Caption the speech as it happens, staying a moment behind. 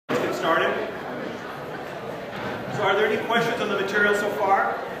started. So are there any questions on the material so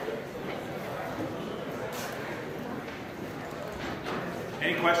far?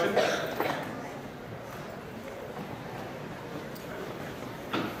 Any questions?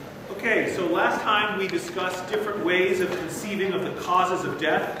 Okay, so last time we discussed different ways of conceiving of the causes of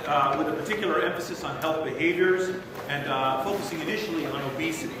death with a particular emphasis on health behaviors and focusing initially on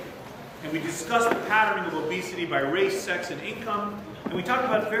obesity. And we discussed the patterning of obesity by race, sex, and income. And we talked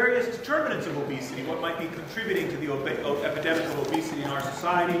about various determinants of obesity, what might be contributing to the epidemic of obesity in our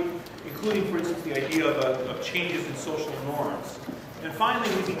society, including, for instance, the idea of changes in social norms. And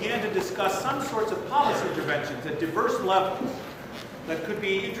finally, we began to discuss some sorts of policy interventions at diverse levels that could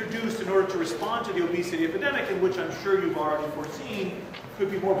be introduced in order to respond to the obesity epidemic, in which I'm sure you've already foreseen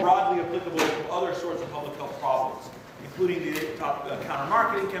could be more broadly applicable to other sorts of public health problems, including the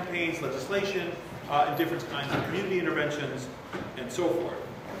counter-marketing campaigns, legislation, and different kinds of community interventions, and so forth.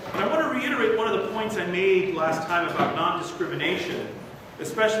 And I want to reiterate one of the points I made last time about non-discrimination,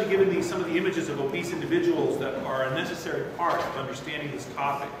 especially given some of the images of obese individuals that are a necessary part of understanding this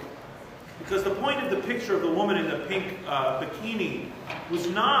topic. Because the point of the picture of the woman in the pink bikini was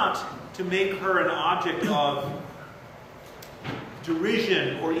not to make her an object of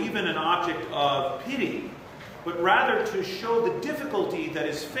derision or even an object of pity, but rather to show the difficulty that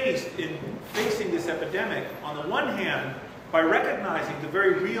is faced in facing this epidemic, on the one hand, by recognizing the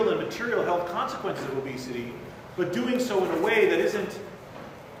very real and material health consequences of obesity, but doing so in a way that isn't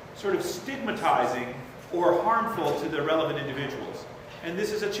sort of stigmatizing or harmful to the relevant individuals. And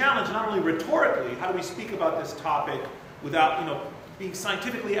this is a challenge not only rhetorically, how do we speak about this topic without being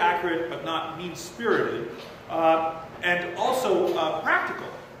scientifically accurate but not mean-spirited, and also practical.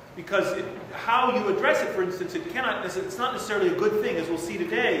 Because how you address it, for instance, it's not necessarily a good thing, as we'll see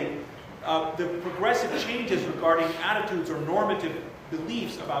today. The progressive changes regarding attitudes or normative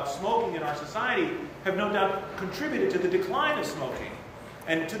beliefs about smoking in our society have no doubt contributed to the decline of smoking.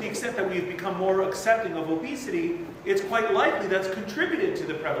 And to the extent that we've become more accepting of obesity, it's quite likely that's contributed to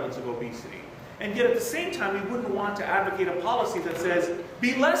the prevalence of obesity. And yet at the same time, we wouldn't want to advocate a policy that says,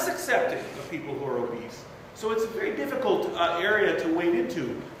 be less accepting of people who are obese. So it's a very difficult area to wade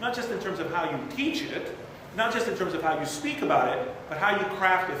into, not just in terms of how you teach it, not just in terms of how you speak about it, but how you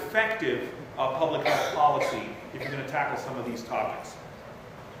craft effective public health policy if you're going to tackle some of these topics.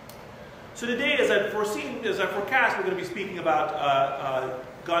 So today, as I forecast, we're going to be speaking about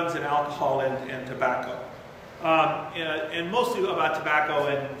guns and alcohol and tobacco. And mostly about tobacco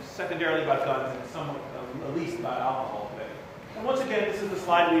and secondarily about guns and somewhat, at least about alcohol today. And once again, this is the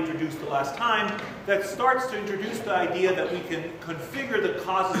slide we introduced the last time that starts to introduce the idea that we can configure the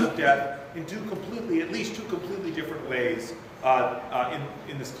causes of death in at least two completely different ways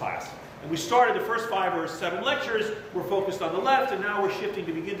in this class. And we started the first 5 or 7 lectures, we're focused on the left, and now we're shifting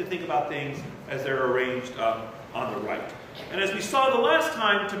to begin to think about things as they're arranged on the right. And as we saw the last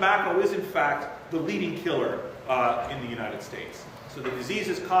time, tobacco is in fact the leading killer in the United States. So the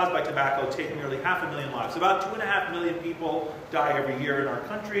diseases caused by tobacco take nearly 500,000 lives. About 2.5 million people die every year in our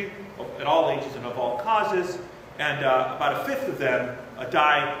country, at all ages and of all causes, and about 1/5 of them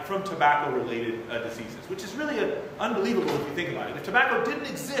die from tobacco-related diseases, which is really unbelievable if you think about it. If tobacco didn't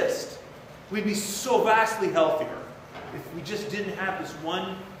exist, we'd be so vastly healthier if we just didn't have this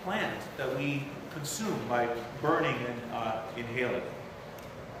one plant that we consume by burning and inhaling.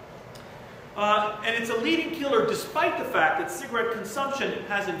 And it's a leading killer despite the fact that cigarette consumption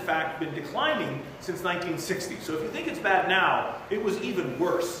has in fact been declining since 1960. So if you think it's bad now, it was even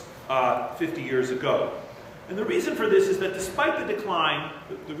worse 50 years ago. And the reason for this is that despite the decline,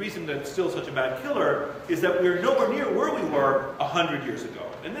 the reason that it's still such a bad killer is that we're nowhere near where we were 100 years ago.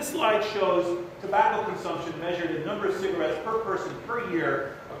 And this slide shows tobacco consumption measured in number of cigarettes per person per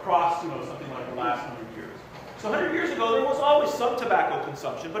year across something like the last 100 years. So 100 years ago, there was always some tobacco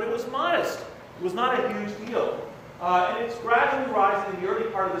consumption, but it was modest. It was not a huge deal. And it's gradually rising in the early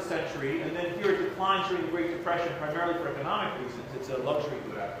part of the century, and then here it declines during the Great Depression, primarily for economic reasons. It's a luxury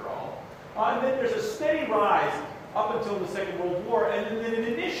good after all. And then there's a steady rise up until the Second World War, and then an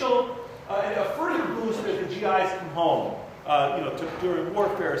initial, a further boost as the GIs come home. During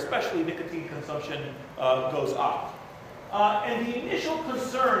warfare, especially nicotine consumption goes up. And the initial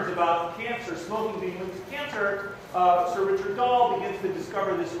concerns about cancer, smoking being linked to cancer, Sir Richard Dahl begins to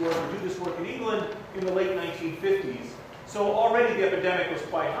discover this work, or do this work in England in the late 1950s. So already the epidemic was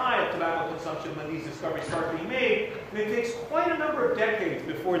quite high of tobacco consumption when these discoveries start being made, and it takes quite a number of decades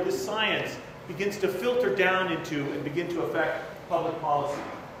before this science begins to filter down into and begin to affect public policy.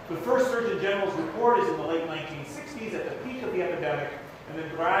 The first Surgeon General's report is in the late 1960s at the peak of the epidemic, and then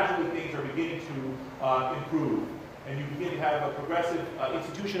gradually things are beginning to improve. and you begin to have a progressive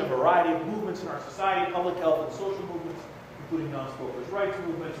institution of a variety of movements in our society, public health and social movements, including non-smokers' rights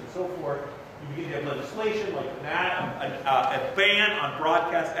movements and so forth. You begin to have legislation like a ban on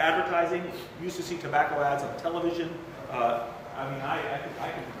broadcast advertising. You used to see tobacco ads on television. I mean, I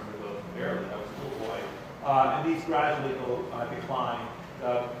can remember those barely. I was a little boy. And these gradually will decline.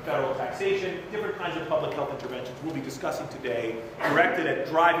 Federal taxation, different kinds of public health interventions we'll be discussing today, directed at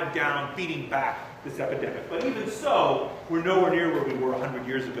driving down, beating back this epidemic. But even so, we're nowhere near where we were 100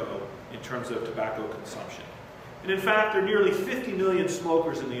 years ago in terms of tobacco consumption. And in fact, there are nearly 50 million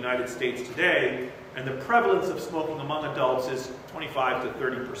smokers in the United States today, and the prevalence of smoking among adults is 25 to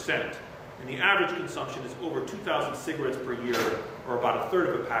 30%. And the average consumption is over 2,000 cigarettes per year, or about a third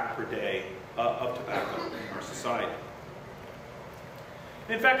of a pack per day of tobacco in our society.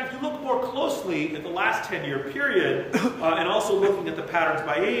 In fact, if you look more closely at the last 10-year period, and also looking at the patterns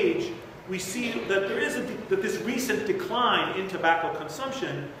by age, we see that that this recent decline in tobacco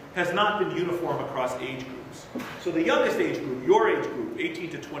consumption has not been uniform across age groups. So the youngest age group, your age group,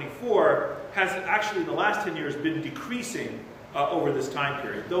 18 to 24, has actually in the last 10 years been decreasing over this time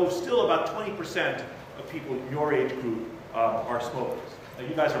period, though still about 20% of people in your age group are smokers. Now,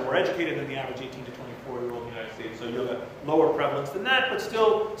 you guys are more educated than the average 18 to 24-year-old in the United States, so you have a lower prevalence than that, but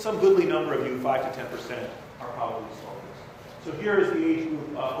still some goodly number of you, 5 to 10%, are probably smokers. So here is the age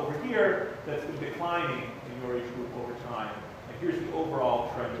group over here that's been declining in your age group over time. And here's the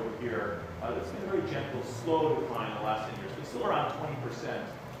overall trend over here. It's been a very gentle, slow decline in the last 10 years, but still around 20%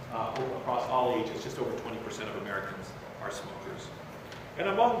 across all ages. Just over 20% of Americans are smokers. And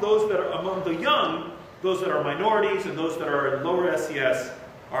among those that are among the young, those that are minorities and those that are in lower SES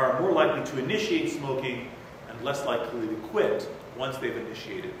are more likely to initiate smoking and less likely to quit once they've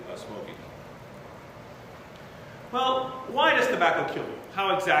initiated smoking. Well, why does tobacco kill you?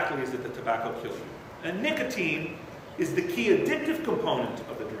 How exactly is it that tobacco kills you? And nicotine is the key addictive component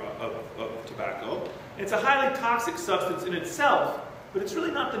of the of tobacco. It's a highly toxic substance in itself, but it's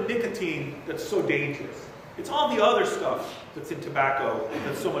really not the nicotine that's so dangerous. It's all the other stuff that's in tobacco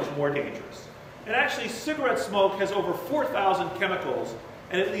that's so much more dangerous. And actually, cigarette smoke has over 4,000 chemicals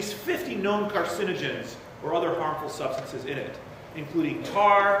and at least 50 known carcinogens or other harmful substances in it, including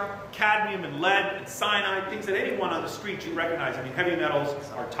tar, cadmium, and lead, and cyanide, things that anyone on the street you recognize. I mean, heavy metals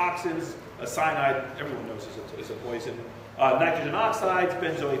are toxins. Cyanide, everyone knows, is a poison. Nitrogen oxides,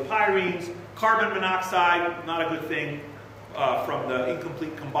 benzoylpyrenes, carbon monoxide, not a good thing from the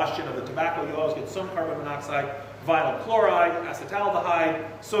incomplete combustion of the tobacco. You always get some carbon monoxide. Vinyl chloride,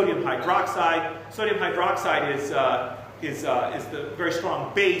 acetaldehyde, sodium hydroxide. Sodium hydroxide is the very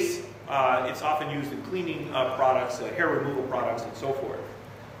strong base. It's often used in cleaning products, hair removal products, and so forth.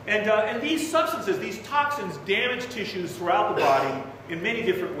 And these substances, these toxins, damage tissues throughout the body in many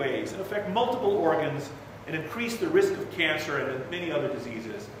different ways and affect multiple organs and increase the risk of cancer and many other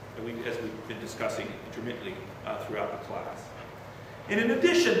diseases, as we've been discussing intermittently throughout the class. And in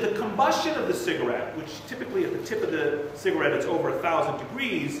addition, the combustion of the cigarette, which typically at the tip of the cigarette it's over 1,000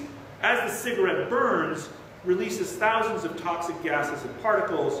 degrees, as the cigarette burns, releases thousands of toxic gases and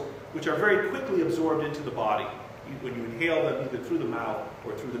particles which are very quickly absorbed into the body when you inhale them either through the mouth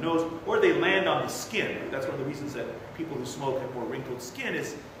or through the nose, or they land on the skin. That's one of the reasons that people who smoke have more wrinkled skin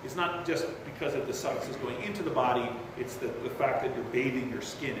is not just because of the substances going into the body, it's the fact that you're bathing your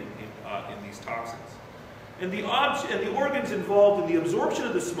skin in these toxins. And the organs involved in the absorption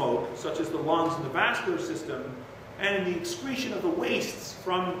of the smoke, such as the lungs and the vascular system, and in the excretion of the wastes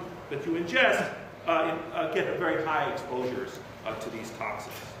that you ingest, get very high exposures to these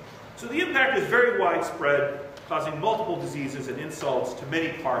toxins. So the impact is very widespread, causing multiple diseases and insults to many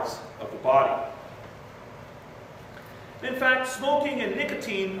parts of the body. In fact, smoking and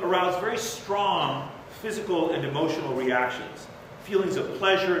nicotine arouse very strong physical and emotional reactions. Feelings of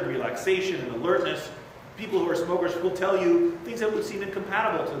pleasure and relaxation and alertness. People who are smokers will tell you things that would seem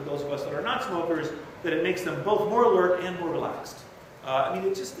incompatible to those of us that are not smokers, that it makes them both more alert and more relaxed. I mean,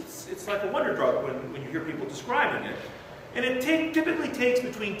 it's like a wonder drug when you hear people describing it. And it typically takes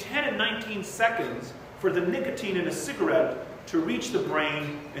between 10 and 19 seconds for the nicotine in a cigarette to reach the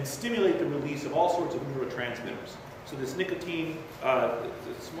brain and stimulate the release of all sorts of neurotransmitters. So this nicotine, the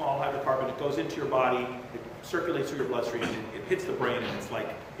small hydrocarbon, it goes into your body, it circulates through your bloodstream, and it hits the brain, and it's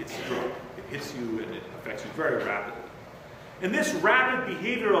like it's a drug. It hits you and it affects you very rapidly. And this rapid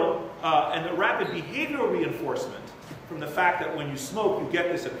behavioral reinforcement from the fact that when you smoke you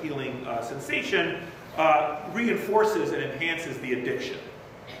get this appealing sensation reinforces and enhances the addiction.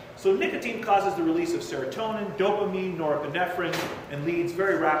 So nicotine causes the release of serotonin, dopamine, norepinephrine, and leads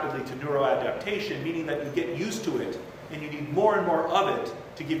very rapidly to neuroadaptation, meaning that you get used to it and you need more and more of it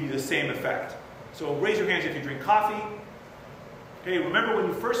to give you the same effect. So raise your hands if you drink coffee. Okay, remember when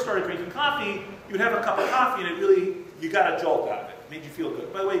you first started drinking coffee, you'd have a cup of coffee and you got a jolt out of it. It made you feel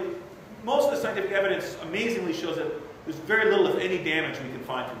good. By the way, most of the scientific evidence amazingly shows that there's very little, if any, damage we can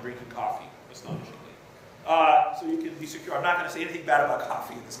find from drinking coffee, astonishingly. So you can be secure. I'm not going to say anything bad about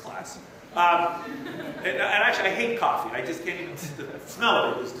coffee in this class. And actually, I hate coffee. I just can't even, the smell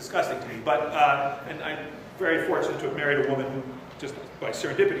of it is disgusting to me. But, and I'm very fortunate to have married a woman who, just by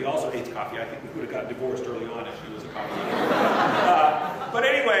serendipity, also hates coffee. I think we would have gotten divorced early on if she was a coffee drinker. But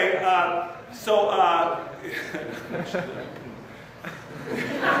anyway,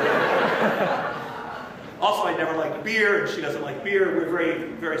 also, I never liked beer, and she doesn't like beer. We're very,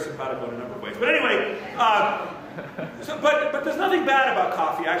 very simpatico in a number of ways. But anyway, but there's nothing bad about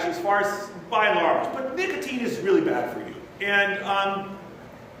coffee, actually, as far as by and large. But nicotine is really bad for you. But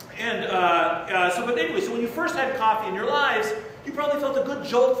anyway, so when you first had coffee in your lives, you probably felt a good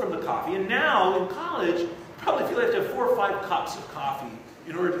jolt from the coffee. And now, in college, you probably feel like you have to have 4 or 5 cups of coffee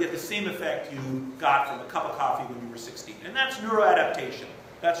in order to get the same effect you got from a cup of coffee when you were 16. And that's neuroadaptation.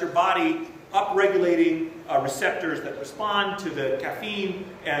 That's your body upregulating receptors that respond to the caffeine,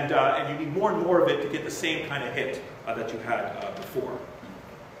 and you need more and more of it to get the same kind of hit that you had before.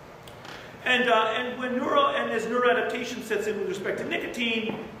 And as neuroadaptation sets in with respect to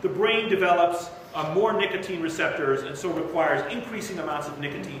nicotine, the brain develops more nicotine receptors, and so requires increasing amounts of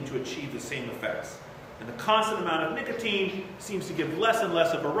nicotine to achieve the same effects. And the constant amount of nicotine seems to give less and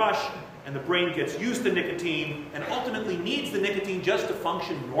less of a rush, and the brain gets used to nicotine and ultimately needs the nicotine just to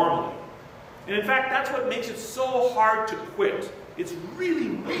function normally. And in fact, that's what makes it so hard to quit. It's really,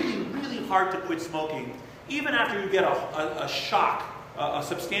 really, really hard to quit smoking, even after you get a shock, a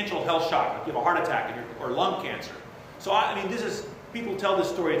substantial health shock, like you have a heart attack or lung cancer. So I mean, people tell this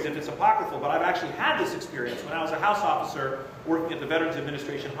story as if it's apocryphal, but I've actually had this experience when I was a house officer working at the Veterans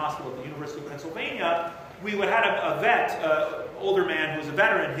Administration Hospital at the University of Pennsylvania. We had a vet, older man who was a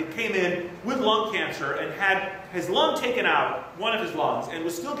veteran. He came in with lung cancer and had his lung taken out, one of his lungs, and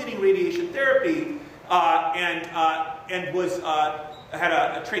was still getting radiation therapy, and had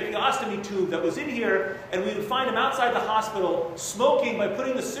a tracheostomy tube that was in here, and we would find him outside the hospital smoking by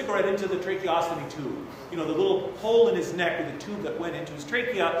putting the cigarette into the tracheostomy tube. You know, the little hole in his neck with the tube that went into his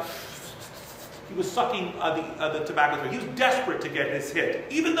trachea. He was sucking the tobacco through. He was desperate to get his hit,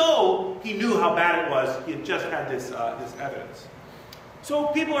 even though he knew how bad it was. He had just had this evidence. So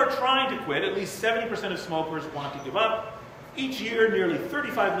people are trying to quit. At least 70% of smokers want to give up. Each year, nearly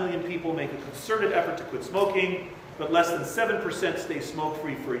 35 million people make a concerted effort to quit smoking, but less than 7% stay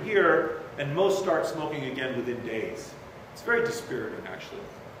smoke-free for a year, and most start smoking again within days. It's very dispiriting, actually.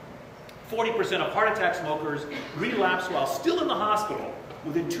 40% of heart attack smokers relapse while still in the hospital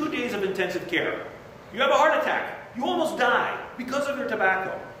within 2 days of intensive care. You have a heart attack. You almost die because of your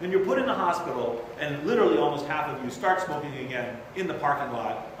tobacco. Then you're put in the hospital, and literally almost half of you start smoking again in the parking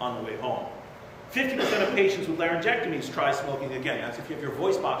lot on the way home. 50% of patients with laryngectomies try smoking again. That's if you have your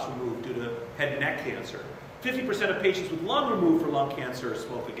voice box removed due to head and neck cancer. 50% of patients with lung removed for lung cancer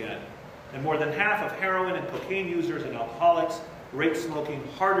smoke again. And more than half of heroin and cocaine users and alcoholics rate smoking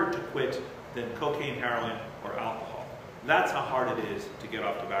harder to quit than cocaine, heroin, or alcohol. That's how hard it is to get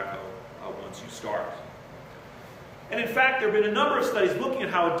off tobacco once you start. And in fact, there have been a number of studies looking at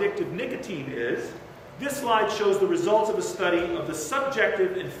how addictive nicotine is. This slide shows the results of a study of the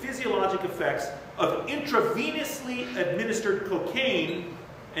subjective and physiologic effects of intravenously administered cocaine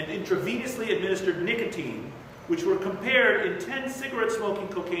and intravenously administered nicotine, which were compared in 10 cigarette-smoking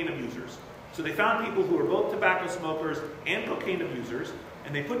cocaine abusers. So they found people who were both tobacco smokers and cocaine abusers,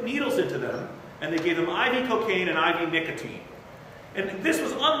 and they put needles into them, and they gave them IV cocaine and IV nicotine. And this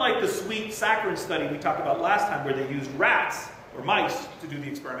was unlike the sweet saccharin study we talked about last time, where they used rats or mice to do the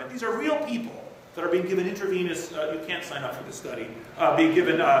experiment. These are real people that are being given intravenous, you can't sign up for this study, being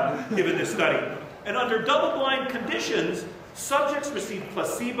given this study. And under double-blind conditions, subjects received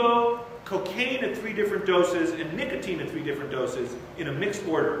placebo, cocaine at 3 different doses, and nicotine at 3 different doses in a mixed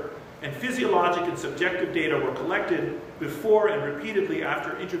order. And physiologic and subjective data were collected before and repeatedly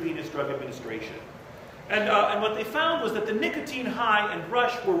after intravenous drug administration. And what they found was that the nicotine high and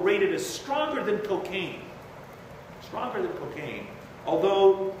rush were rated as stronger than cocaine. Stronger than cocaine,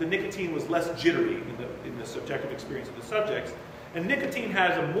 although the nicotine was less jittery in the subjective experience of the subjects. And nicotine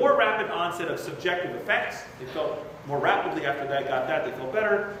has a more rapid onset of subjective effects. They felt more rapidly after they got that, they felt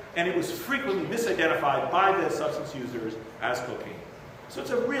better. And it was frequently misidentified by the substance users as cocaine. So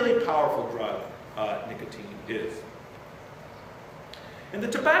it's a really powerful drug, nicotine is. And the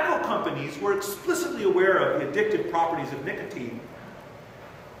tobacco companies were explicitly aware of the addictive properties of nicotine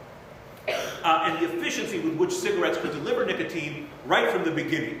and the efficiency with which cigarettes could deliver nicotine right from the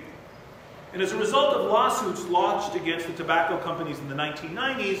beginning. And as a result of lawsuits launched against the tobacco companies in the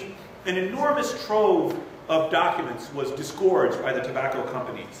 1990s, an enormous trove of documents was disgorged by the tobacco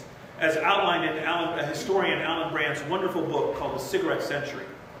companies, as outlined in historian Alan Brandt's wonderful book called The Cigarette Century.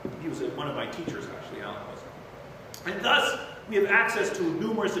 He was one of my teachers, actually, Alan was. And thus, we have access to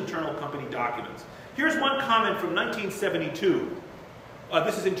numerous internal company documents. Here's one comment from 1972.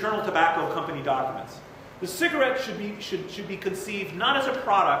 This is internal tobacco company documents. The cigarette should be conceived not as a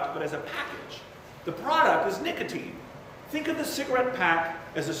product, but as a package. The product is nicotine. Think of the cigarette pack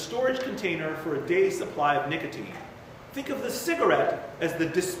as a storage container for a day's supply of nicotine. Think of the cigarette as the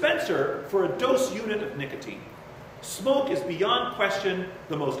dispenser for a dose unit of nicotine. Smoke is beyond question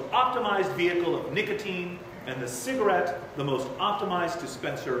the most optimized vehicle of nicotine, and the cigarette the most optimized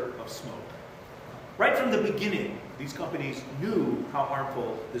dispenser of smoke. Right from the beginning, these companies knew how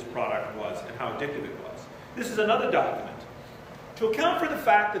harmful this product was and how addictive it was. This is another document. To account for the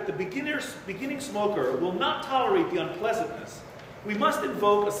fact that the beginning smoker will not tolerate the unpleasantness, we must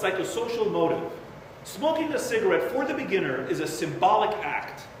invoke a psychosocial motive. Smoking a cigarette for the beginner is a symbolic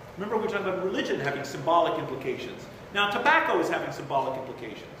act. Remember, we were talking about religion having symbolic implications. Now, tobacco is having symbolic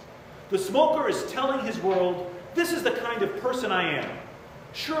implications. The smoker is telling his world, this is the kind of person I am.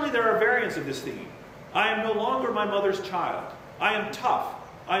 Surely there are variants of this theme. I am no longer my mother's child. I am tough.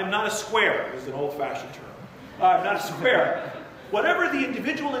 I am not a square. This is an old-fashioned term. I'm not a square. Whatever the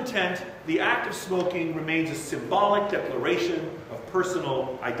individual intent, the act of smoking remains a symbolic declaration of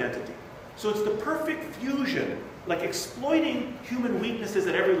personal identity. So it's the perfect fusion, like exploiting human weaknesses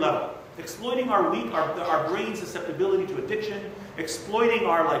at every level. Exploiting our brain's susceptibility to addiction, exploiting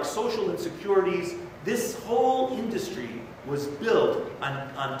our social insecurities. This whole industry was built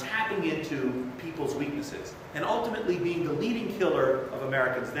on tapping into people's weaknesses and ultimately being the leading killer of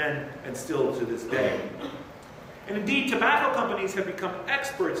Americans then and still to this day. And indeed, tobacco companies have become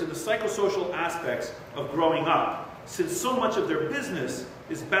experts in the psychosocial aspects of growing up, since so much of their business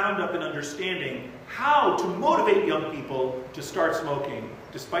is bound up in understanding how to motivate young people to start smoking,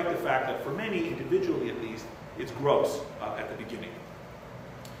 despite the fact that for many, individually at least, it's gross at the beginning.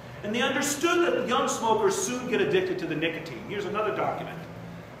 And they understood that young smokers soon get addicted to the nicotine. Here's another document.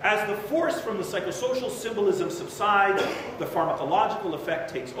 As the force from the psychosocial symbolism subsides, the pharmacological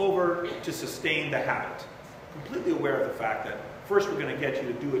effect takes over to sustain the habit. Completely aware of the fact that first we're going to get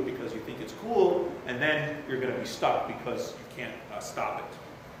you to do it because you think it's cool, and then you're going to be stuck because you can't stop it.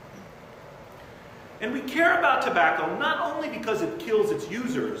 And we care about tobacco not only because it kills its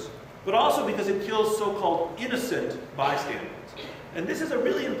users, but also because it kills so-called innocent bystanders. And this is a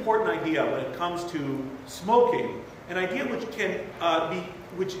really important idea when it comes to smoking, an idea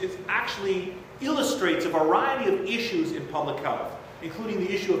which actually illustrates a variety of issues in public health, including the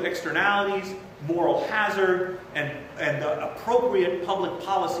issue of externalities, moral hazard, and the appropriate public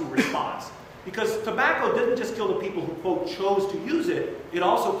policy response. Because tobacco didn't just kill the people who, quote, chose to use it, it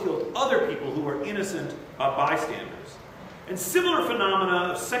also killed other people who were innocent bystanders. And similar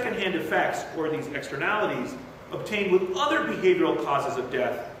phenomena of secondhand effects, or these externalities, obtained with other behavioral causes of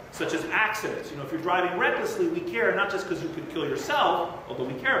death, such as accidents. If you're driving recklessly, we care not just because you could kill yourself, although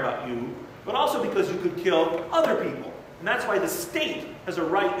we care about you, but also because you could kill other people. And that's why the state has a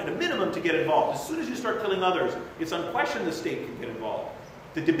right, at a minimum, to get involved. As soon as you start killing others, it's unquestioned the state can get involved.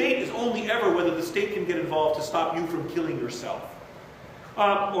 The debate is only ever whether the state can get involved to stop you from killing yourself.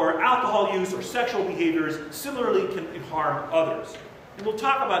 Or alcohol use or sexual behaviors similarly can harm others. And we'll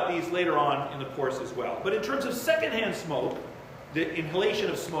talk about these later on in the course as well. But in terms of secondhand smoke, the inhalation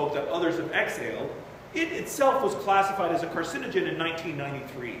of smoke that others have exhaled, it itself was classified as a carcinogen in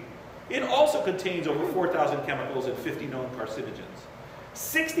 1993. It also contains over 4,000 chemicals and 50 known carcinogens.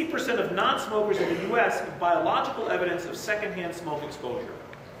 60% of non-smokers in the US have biological evidence of secondhand smoke exposure.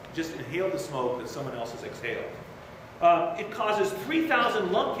 Just inhale the smoke that someone else has exhaled. It causes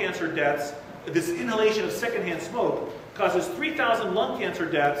 3,000 lung cancer deaths. This inhalation of secondhand smoke causes 3,000 lung cancer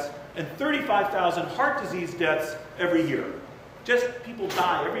deaths and 35,000 heart disease deaths every year. Just people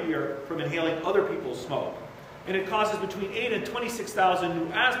die every year from inhaling other people's smoke. And it causes between 8 and 26,000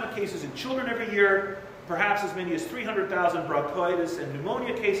 new asthma cases in children every year, perhaps as many as 300,000 bronchitis and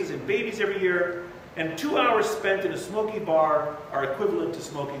pneumonia cases in babies every year, and 2 hours spent in a smoky bar are equivalent to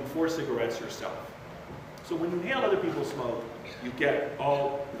smoking 4 cigarettes yourself. So when you inhale other people's smoke, you get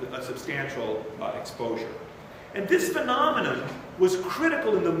a substantial exposure. And this phenomenon was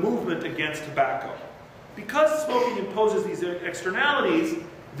critical in the movement against tobacco. Because smoking imposes these externalities,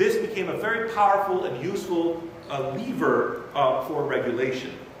 this became a very powerful and useful lever for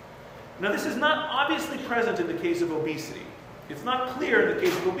regulation. Now, this is not obviously present in the case of obesity. it's not clear in the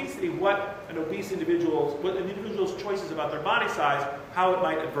case of obesity what an individual's choices about their body size, how it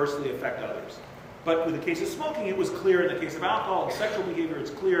might adversely affect others. But with the case of smoking, it was clear. In the case of alcohol and sexual behavior, it's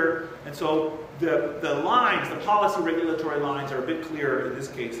clear. And so the lines, the policy regulatory lines, are a bit clearer in this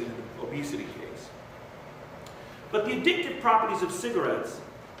case than in the obesity case. But the addictive properties of cigarettes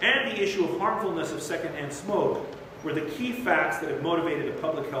and the issue of harmfulness of secondhand smoke were the key facts that have motivated a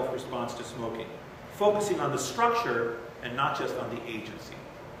public health response to smoking, focusing on the structure and not just on the agency.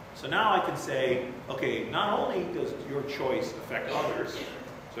 So now I can say, okay, not only does your choice affect others,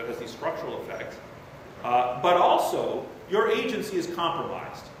 so it has these structural effects, but also your agency is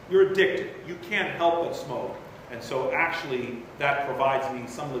compromised. You're addicted. You can't help but smoke. And so actually that provides me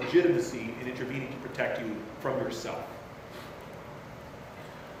some legitimacy in intervening to protect you from yourself.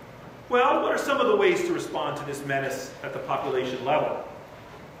 Well, what are some of the ways to respond to this menace at the population level?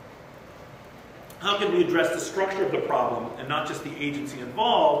 How can we address the structure of the problem and not just the agency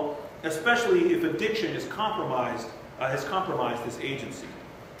involved, especially if addiction is compromised, has compromised this agency?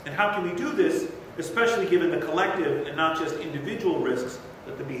 And how can we do this, especially given the collective and not just individual risks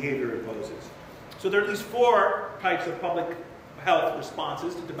that the behavior imposes? So there are at least 4 types of public health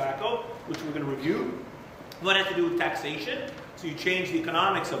responses to tobacco, which we're going to review. One has to do with taxation. So you change the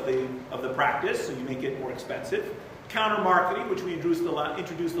economics of the practice, so you make it more expensive. Counter-marketing, which we introduced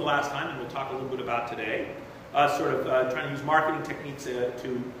the last time, and we'll talk a little bit about today. Trying to use marketing techniques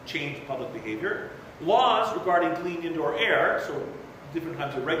to change public behavior. Laws regarding clean indoor air, so different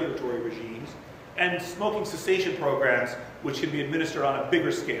kinds of regulatory regimes. And smoking cessation programs, which can be administered on a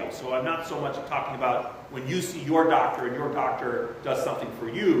bigger scale. So I'm not so much talking about when you see your doctor and your doctor does something for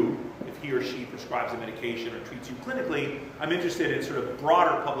you, if he or she prescribes a medication or treats you clinically. I'm interested in sort of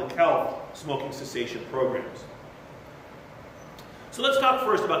broader public health smoking cessation programs. So let's talk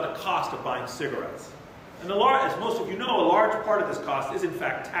first about the cost of buying cigarettes. And as most of you know, a large part of this cost is in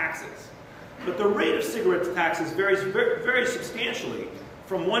fact taxes. But the rate of cigarette taxes varies very substantially.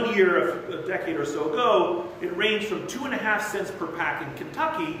 From one year, a decade or so ago, it ranged from 2.5 cents per pack in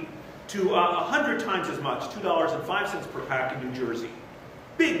Kentucky to 100 times as much, $2.05 per pack in New Jersey.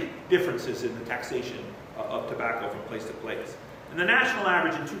 Big differences in the taxation of tobacco from place to place. And the national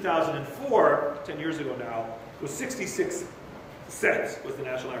average in 2004, 10 years ago now, was 66 cents was the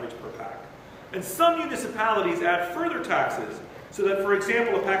national average per pack. And some municipalities add further taxes, so that, for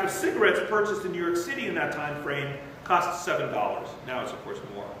example, a pack of cigarettes purchased in New York City in that time frame costs $7. Now it's, of course,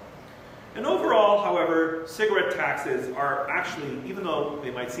 more. And overall, however, cigarette taxes are actually, even though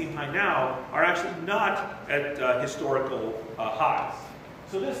they might seem high now, are actually not at historical highs.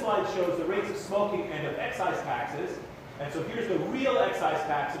 So this slide shows the rates of smoking and of excise taxes. And so here's the real excise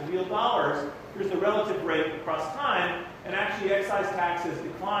tax in real dollars. Here's the relative rate across time. And actually, excise taxes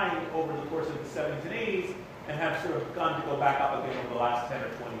declined over the course of the 70s and 80s and have sort of gone to go back up again over the last 10 or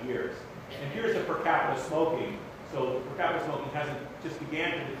 20 years. And here's the per capita smoking. So the per capita smoking hasn't just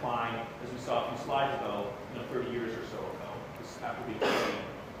began to decline, as we saw a few slides ago, 30 years or so ago. This after being declining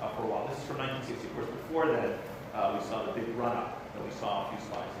for a while. This is from 1960. Of course, before then, we saw the big run-up that we saw a few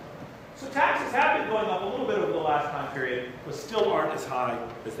slides ago. So taxes have been going up a little bit over the last time period, but still aren't as high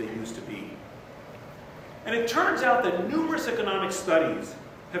as they used to be. And it turns out that numerous economic studies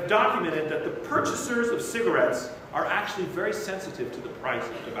have documented that the purchasers of cigarettes are actually very sensitive to the price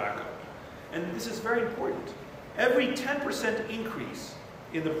of tobacco. And this is very important. Every 10% increase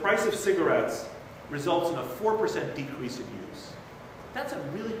in the price of cigarettes results in a 4% decrease in use. That's a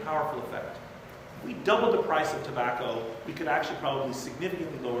really powerful effect. If we doubled the price of tobacco, we could actually probably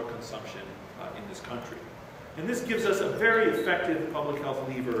significantly lower consumption in this country. And this gives us a very effective public health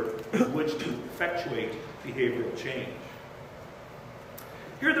lever with which to effectuate behavioral change.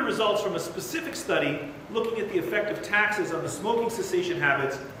 Here are the results from a specific study looking at the effect of taxes on the smoking cessation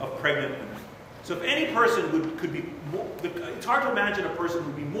habits of pregnant women. So if any person could be more, it's hard to imagine a person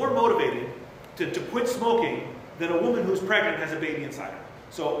who would be more motivated to quit smoking than a woman who's pregnant and has a baby inside her.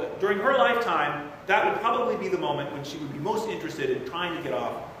 So during her lifetime, that would probably be the moment when she would be most interested in trying to get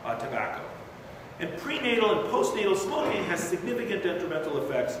off tobacco. And prenatal and postnatal smoking has significant detrimental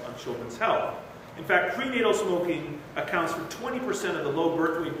effects on children's health. In fact, prenatal smoking accounts for 20% of the low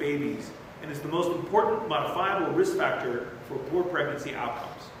birth weight babies and is the most important modifiable risk factor for poor pregnancy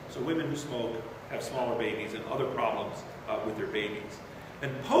outcomes. So women who smoke have smaller babies and other problems with their babies.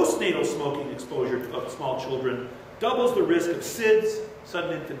 And postnatal smoking exposure of small children doubles the risk of SIDS,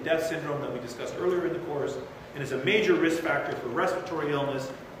 sudden infant death syndrome, that we discussed earlier in the course, and is a major risk factor for respiratory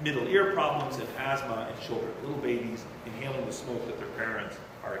illness, middle ear problems, and asthma in children, little babies inhaling the smoke that their parents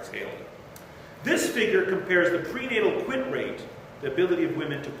are exhaling. This figure compares the prenatal quit rate, the ability of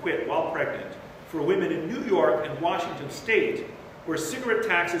women to quit while pregnant, for women in New York and Washington State, where cigarette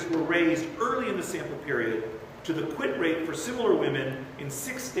taxes were raised early in the sample period, to the quit rate for similar women in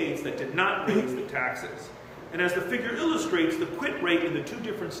 6 states that did not raise the taxes. And as the figure illustrates, the quit rate in the 2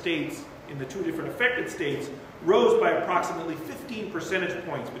 different states, in the 2 different affected states, rose by approximately 15 percentage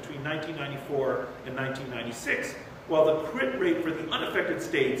points between 1994 and 1996, while the quit rate for the unaffected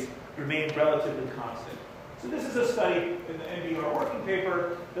states remained relatively constant. So this is a study in the NBR working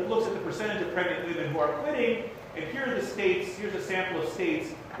paper that looks at the percentage of pregnant women who are quitting, and here are the states, here's a sample of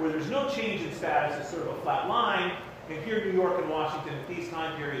states where there's no change in status, it's sort of a flat line, and here New York and Washington at these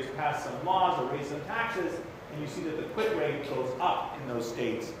time periods passed some laws or raised some taxes, and you see that the quit rate goes up in those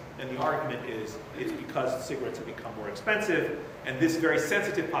states, and the argument is it's because cigarettes have become more expensive, and this very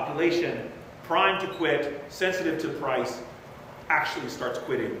sensitive population, primed to quit, sensitive to price, actually starts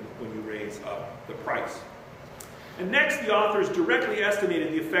quitting when you raise up the price. And next, the authors directly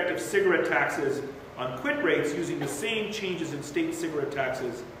estimated the effect of cigarette taxes on quit rates using the same changes in state cigarette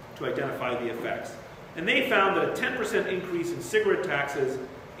taxes to identify the effects. And they found that a 10% increase in cigarette taxes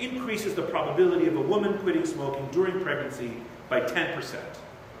increases the probability of a woman quitting smoking during pregnancy by 10%.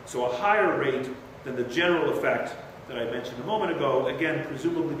 So a higher rate than the general effect that I mentioned a moment ago, again,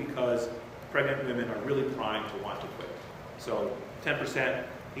 presumably because pregnant women are really primed to want to quit. So 10%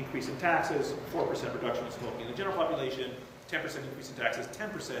 increase in taxes, 4% reduction in smoking in the general population, 10% increase in taxes,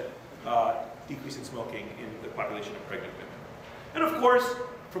 10% decrease in smoking in the population of pregnant women. And of course,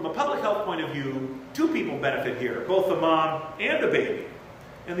 from a public health point of view, 2 people benefit here, both the mom and the baby.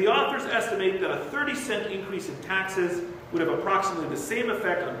 And the authors estimate that a 30-cent increase in taxes would have approximately the same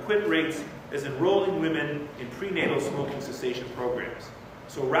effect on quit rates as enrolling women in prenatal smoking cessation programs.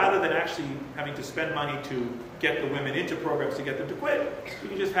 So rather than actually having to spend money to get the women into programs to get them to quit, you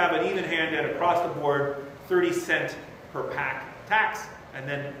can just have an even-handed, across-the-board, 30-cent per pack tax, and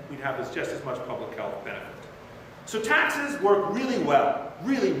then we'd have just as much public health benefit. So taxes work really well,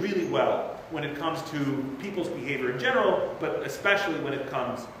 really, really well when it comes to people's behavior in general, but especially when it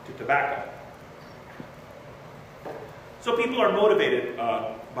comes to tobacco. So people are motivated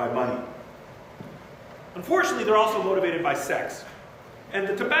by money. Unfortunately, they're also motivated by sex. And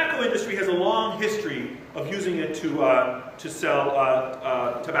the tobacco industry has a long history of using it to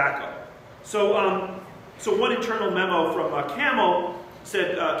sell tobacco. So one internal memo from Camel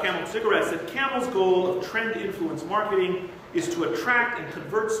said, Camel Cigarettes said, Camel's goal of trend-influence marketing is to attract and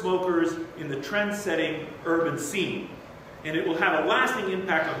convert smokers in the trend-setting urban scene. And it will have a lasting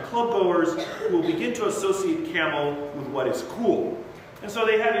impact on clubgoers who will begin to associate Camel with what is cool. And so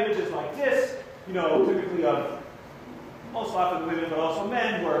they have images like this, you know, typically of most often women, but also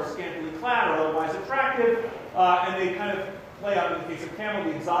men who are scantily clad or otherwise attractive, and they kind of play out, in the case of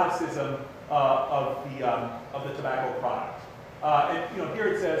Camel, the exoticism of the tobacco product. And you know, here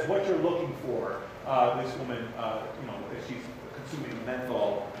it says what you're looking for. This woman, you know, as she's consuming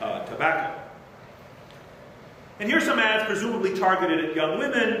menthol tobacco. And here's some ads presumably targeted at young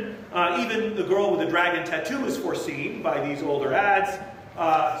women. Even the girl with the dragon tattoo is foreseen by these older ads.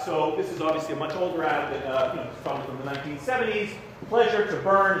 So this is obviously a much older ad that you know, it's probably from the 1970s. Pleasure to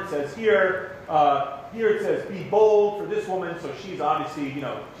burn, it says here. Here it says be bold for this woman. So she's obviously, you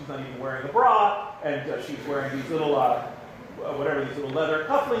know, she's not even wearing a bra, and she's wearing these little, whatever these little leather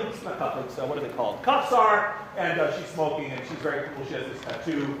cufflinks, not cufflinks, what are they called? Cuffs are, and she's smoking, and she's very cool. She has this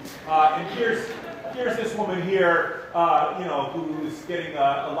tattoo. And here's this woman here, you know, who is getting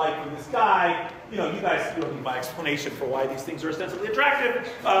a like from this guy. You know, you guys don't need my explanation for why these things are ostensibly attractive,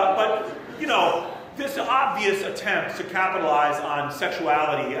 but, you know, this obvious attempt to capitalize on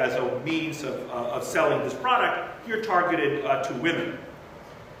sexuality as a means of selling this product, here targeted to women.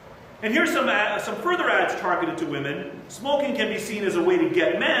 And here's some further ads targeted to women. Smoking can be seen as a way to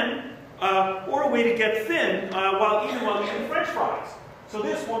get men, or a way to get thin, while eating French fries. So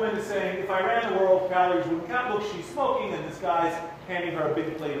this woman is saying, if I ran the world, calories wouldn't count. Look, she's smoking, and this guy's handing her a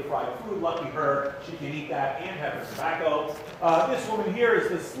big plate of fried food. Lucky her, she can eat that and have her tobacco. This woman here is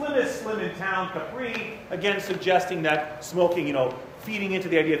the slimmest slim in town, Capri, again suggesting that smoking, you know, feeding into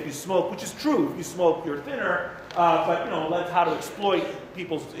the idea if you smoke, which is true, if you smoke, you're thinner, but, you know, that's how to exploit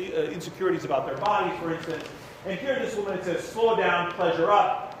people's insecurities about their bodies, for instance. And here this woman, it says, slow down, pleasure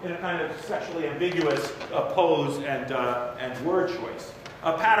up, in a kind of sexually ambiguous pose and word choice.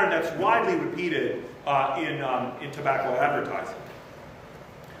 A pattern that's widely repeated in tobacco advertising.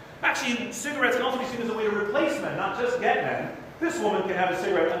 Actually, cigarettes can also be seen as a way to replace men, not just get men. This woman can have a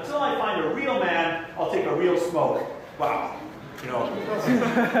cigarette. Until I find a real man, I'll take a real smoke. Wow. You know,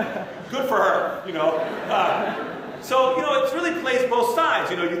 good for her, you know. So, you know, it really plays both sides.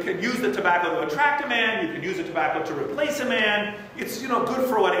 You know, you can use the tobacco to attract a man, you can use the tobacco to replace a man. It's, you know, good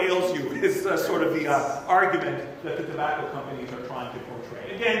for what ails you is sort of the argument that the tobacco companies are trying to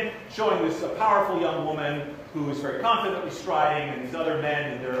portray. Again, showing this powerful young woman who is very confidently striding, and these other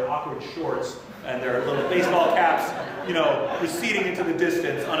men in their awkward shorts and their little baseball caps, you know, receding into the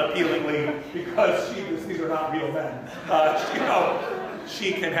distance unappealingly because these are not real men. You know,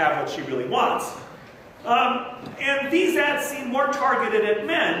 she can have what she really wants. And these ads seem more targeted at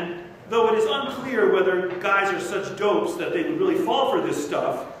men, though it is unclear whether guys are such dopes that they would really fall for this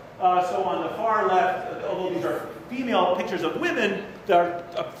stuff. So on the far left, although these are female pictures of women, the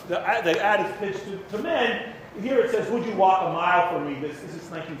ad is pitched to men. Here it says, "Would you walk a mile for me?" This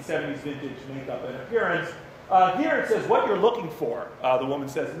is 1970s vintage makeup and appearance. Here it says, "What you're looking for," the woman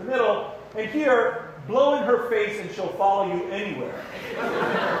says in the middle. And here, "Blow in her face and she'll follow you anywhere."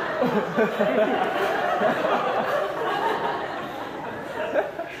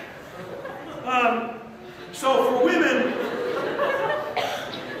 So for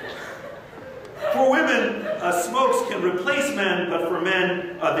women, smokes can replace men, but for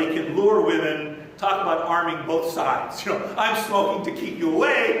men, they can lure women. Talk about arming both sides. You know, I'm smoking to keep you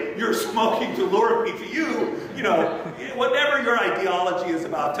away, you're smoking to lure me to you. You know, whatever your ideology is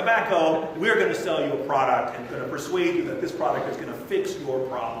about tobacco, we're going to sell you a product and going to persuade you that this product is going to fix your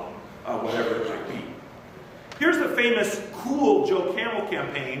problem, whatever it might be. Here's the famous cool Joe Camel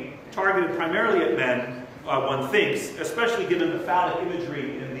campaign, targeted primarily at men, one thinks, especially given the phallic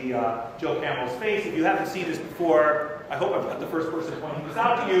imagery in the Joe Camel's face. If you haven't seen this before, I hope I'm not the first person pointing this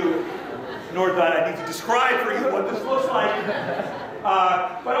out to you, nor that I need to describe for you what this looks like.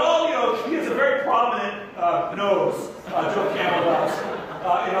 But all, you know, he has a very prominent nose, Joe Camel does,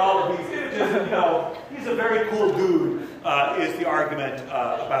 in all of these images. And, you know, he's a very cool dude, is the argument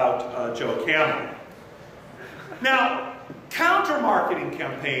about Joe Camel. Now, counter-marketing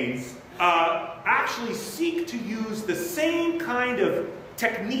campaigns actually seek to use the same kind of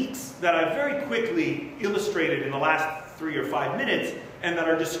techniques that I very quickly illustrated in the last 3 or 5 minutes and that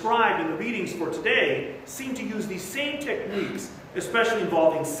are described in the readings for today, seem to use these same techniques, especially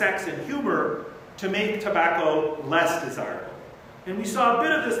involving sex and humor, to make tobacco less desirable. And we saw a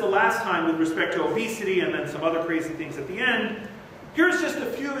bit of this the last time with respect to obesity and then some other crazy things at the end. Here's just a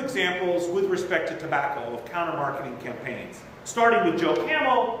few examples with respect to tobacco of counter-marketing campaigns. Starting with Joe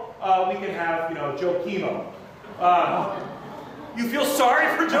Camel, we can have, you know, Joe Chemo. You feel sorry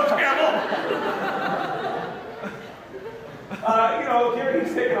for Joe Camel? You know, here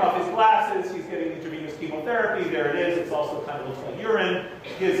he's taking off his glasses, he's getting intravenous chemotherapy, there it is, it's also kind of looks like urine.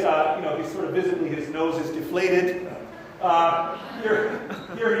 His, you know, he's sort of visibly, his nose is deflated.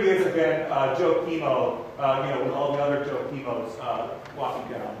 Here he is again, Joe Chemo, you know, with all the other Joe Chemos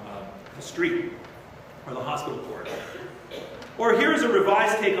walking down the street or the hospital court. Or here's a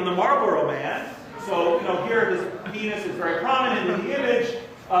revised take on the Marlboro Man. So, you know, here his penis is very prominent in the image.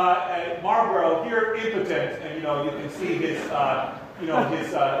 Marlboro here impotent, and you know you can see his, you know,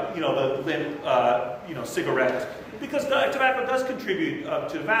 his, you know, the limp, you know, cigarette. Because tobacco does contribute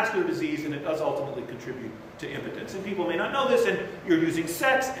to vascular disease, and it does ultimately contribute to impotence. And people may not know this, and you're using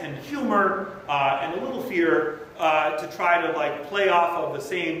sex and humor and a little fear to try to like play off of the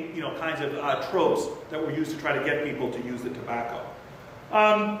same, you know, kinds of tropes that were used to try to get people to use the tobacco.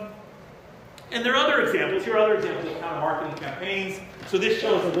 And there are other examples. Here are other examples of counter-marketing campaigns. So this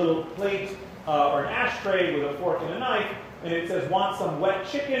shows a little plate or an ashtray with a fork and a knife, and it says, "Want some wet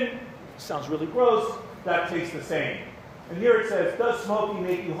chicken?" Sounds really gross. That tastes the same. And here it says, "Does smoking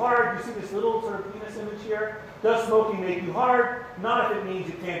make you hard?" You see this little sort of penis image here? "Does smoking make you hard? Not if it means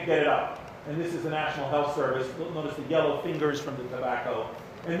you can't get it up." And this is the National Health Service. Notice the yellow fingers from the tobacco.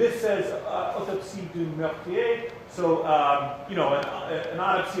 And this says, "Autopsie du meurtrier," so, you know, an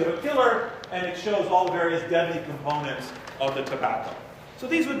autopsy of a killer, and it shows all the various deadly components of the tobacco. So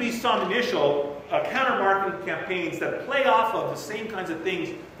these would be some initial counter-marketing campaigns that play off of the same kinds of things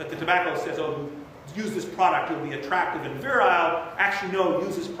that the tobacco says, "Oh, use this product, you'll be attractive and virile." Actually, no,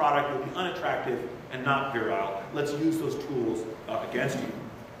 use this product, you'll be unattractive and not virile. Let's use those tools against you.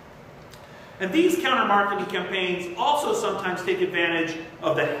 And these counter-marketing campaigns also sometimes take advantage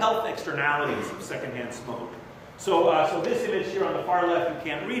of the health externalities of secondhand smoke. So this image here on the far left,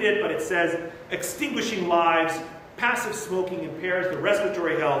 you can't read it, but it says, "Extinguishing lives, passive smoking impairs the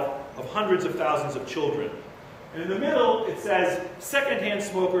respiratory health of hundreds of thousands of children." And in the middle, it says, "Secondhand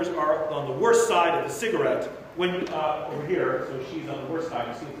smokers are on the worst side of the cigarette." When over here, so she's on the worst side.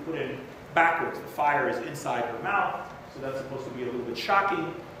 You see it's put in backwards. The fire is inside her mouth, so that's supposed to be a little bit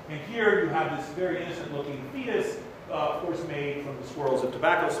shocking. And here you have this very innocent-looking fetus of course, made from the swirls of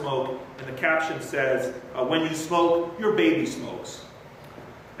tobacco smoke, and the caption says, when you smoke, your baby smokes.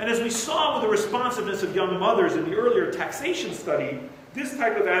 And as we saw with the responsiveness of young mothers in the earlier taxation study, this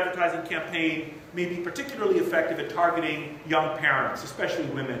type of advertising campaign may be particularly effective at targeting young parents, especially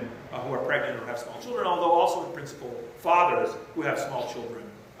women who are pregnant or have small children, although also in principle fathers who have small children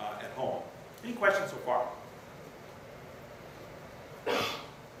at home. Any questions so far?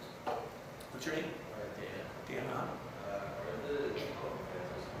 What's your name? Dan. Dan,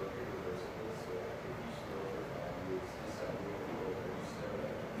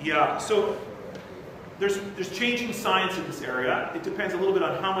 yeah, so there's changing science in this area. It depends a little bit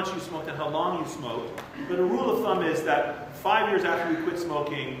on how much you smoked and how long you smoked. But a rule of thumb is that 5 years after you quit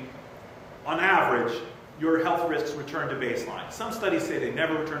smoking, on average, your health risks return to baseline. Some studies say they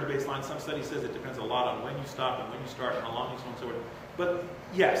never return to baseline. Some studies says it depends a lot on when you stop and when you start and how long you smoke and so forth. But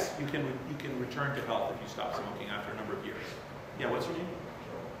yes, you can return to health if you stop smoking after a number of years. Yeah, what's your name?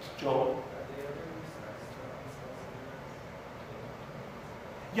 Joel.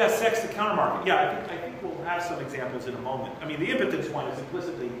 Yeah, sex the countermarket. Yeah, I think we'll have some examples in a moment. I mean, the impotence one is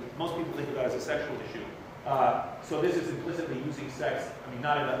implicitly, most people think of that as a sexual issue. So this is implicitly using sex, I mean,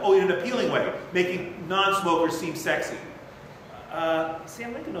 not in an appealing way, making non-smokers seem sexy.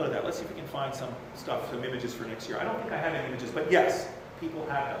 Sam, make a note of that. Let's see if we can find some stuff, some images for next year. I don't think I have any images, but yes, people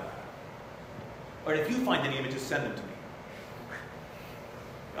have done that. Or if you find any images, send them to me.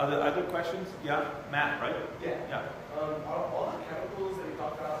 Other questions? Yeah, Matt, right? Yeah. Yeah. Are all the chemicals that we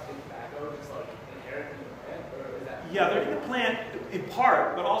talked about in tobacco just like inherent in the plant, or is that? Yeah, they're in the plant in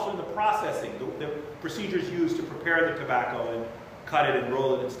part, but also in the processing. The procedures used to prepare the tobacco and cut it and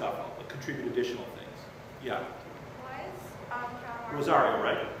roll it and stuff contribute additional things. Yeah. Why is Rosario,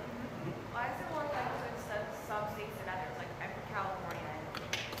 right? Mm-hmm. Why is it more likely in some states than others? Like I'm from California,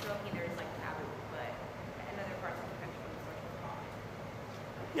 and smoking there is like taboo, but in other parts of the country it's like common.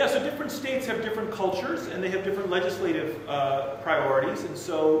 Yeah, so different states have different cultures and they have different legislative priorities, and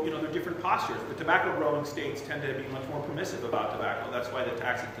so there are different postures. The tobacco growing states tend to be much more permissive about tobacco. That's why the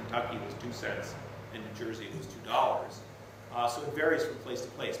tax in Kentucky was 2 cents, in New Jersey it was $2. So it varies from place to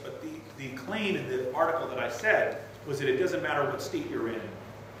place. But the claim in the article that I said was that it doesn't matter what state you're in,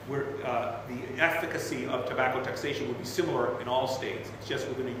 where the efficacy of tobacco taxation would be similar in all states. It's just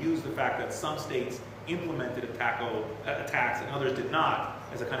we're going to use the fact that some states implemented a tax and others did not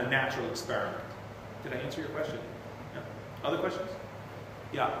as a kind of natural experiment. Did I answer your question? Yeah. Other questions?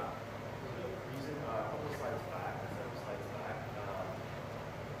 Yeah. The reason, a couple of slides back,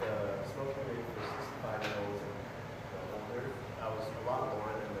 the smoking rate for 65-year-olds and older, that was a lot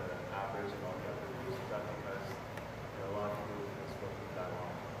more than the average of all the other groups. Is that because a lot of people who've been smoking that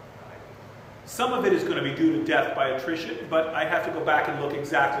long died? Some of it is going to be due to death by attrition, but I have to go back and look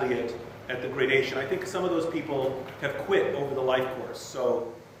exactly at the gradation. I think some of those people have quit over the life course.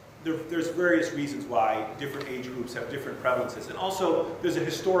 So there's various reasons why different age groups have different prevalences. And also, there's a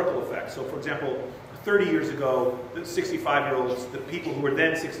historical effect. So for example, 30 years ago, the 65-year-olds, the people who were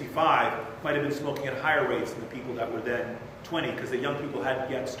then 65, might have been smoking at higher rates than the people that were then 20, because the young people hadn't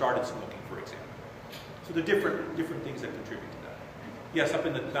yet started smoking, for example. So there are different things that contribute to that. Yes, up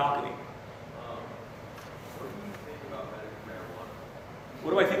in the balcony. What do you think about medical marijuana?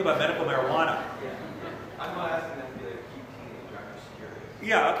 What do I think about medical marijuana? Yeah. I'm not asking that to be like a key teenager, I'm just curious.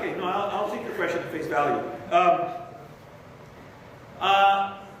 Yeah, okay, no, I'll take your question at face value.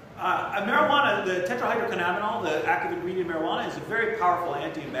 Marijuana, the tetrahydrocannabinol, the active ingredient in marijuana, is a very powerful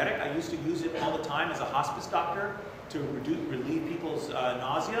antiemetic. I used to use it all the time as a hospice doctor to relieve people's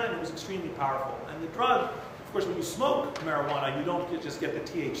nausea, and it was extremely powerful. And the drug, of course, when you smoke marijuana, you don't just get the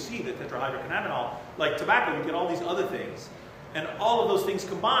THC, the tetrahydrocannabinol. Like tobacco, you get all these other things. And all of those things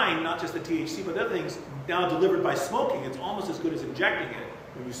combined, not just the THC, but other things, now delivered by smoking, it's almost as good as injecting it.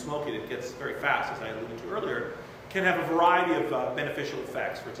 When you smoke it, it gets very fast, as I alluded to earlier. Can have a variety of beneficial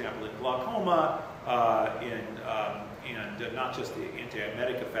effects, for example, in glaucoma, and not just the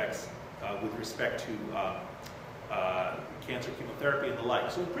antiemetic effects with respect to cancer chemotherapy and the like.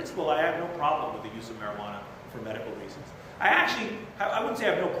 So in principle, I have no problem with the use of marijuana for medical reasons. I wouldn't say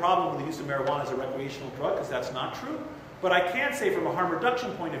I have no problem with the use of marijuana as a recreational drug, because that's not true. But I can say from a harm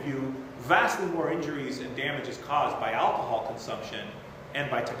reduction point of view, vastly more injuries and damage is caused by alcohol consumption and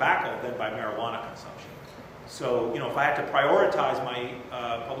by tobacco than by marijuana consumption. So, if I had to prioritize my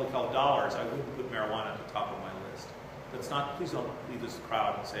public health dollars, I wouldn't put marijuana at the top of my list. That's not, please don't leave this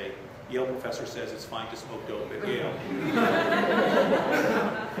crowd and say, Yale professor says it's fine to smoke dope at Yale.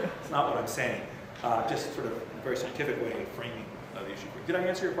 It's not what I'm saying. Just sort of in a very scientific way of framing the issue. Did I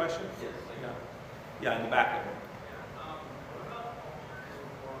answer your question? Yes. Yeah. Yeah, in the back of it.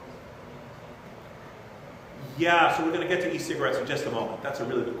 Yeah, so we're going to get to e-cigarettes in just a moment. That's a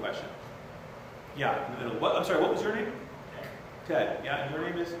really good question. Yeah, in the middle. What, I'm sorry, what was your name? Ted. Yeah, and your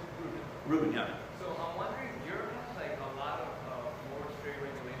name is? Ruben, yeah. So I'm wondering, Europe has like a lot of more strict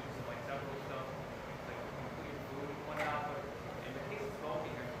regulations of like several stuff, like including food and whatnot. But in the case of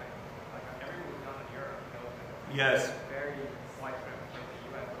smoking, there's like everyone was done in Europe, you know, Yes. it's very widespread in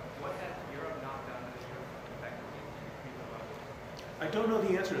the U.S. But what has Europe not done that Europe effectively to keep the level? I don't know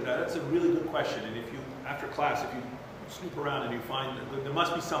the answer to that. That's a really good question. And if you, after class, if you snoop around and you find that there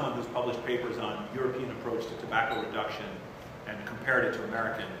must be someone who's published papers on European approach to tobacco reduction and compared it to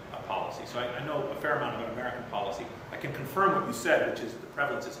American policy. So I know a fair amount about American policy. I can confirm what you said, which is the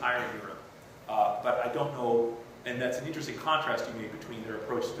prevalence is higher in Europe. But I don't know, and that's an interesting contrast you made between their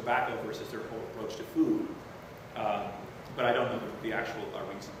approach to tobacco versus their approach to food. But I don't know the actual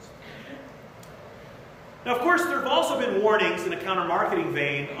reasons. Now, of course, there have also been warnings in a counter-marketing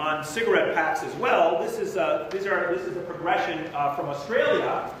vein on cigarette packs as well. This is a progression from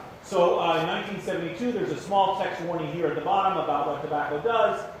Australia. So in 1972, there's a small text warning here at the bottom about what tobacco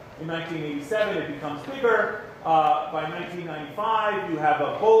does. In 1987, it becomes bigger. By 1995, you have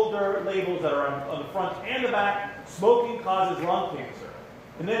bolder labels that are on the front and the back. Smoking causes lung cancer.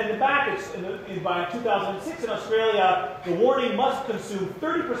 And then in the back, by 2006 in Australia, the warning must consume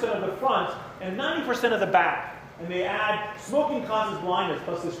 30% of the front and 90% of the back. And they add smoking causes blindness,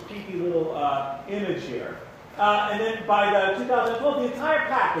 plus this creepy little image here. And then by 2012, the entire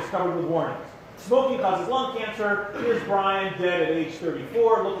pack is covered with warnings. Smoking causes lung cancer. Here's Brian, dead at age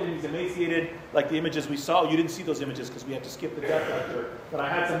 34. Look at him, he's emaciated. Like the images we saw. You didn't see those images because we had to skip the death lecture. But I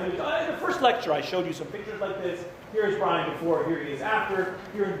had some images. In the first lecture, I showed you some pictures like this. Here's Brian before, here he is after.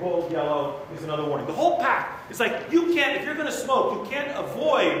 Here in bold yellow is another warning. The whole pack. It's like you can't, if you're going to smoke, you can't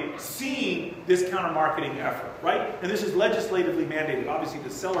avoid seeing this counter-marketing effort, right? And this is legislatively mandated. Obviously,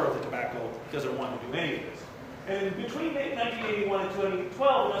 the seller of the tobacco doesn't want to do any of this. And between 1981 and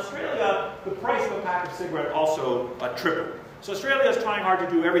 2012 in Australia, the price of a pack of cigarette also tripled. So Australia is trying hard to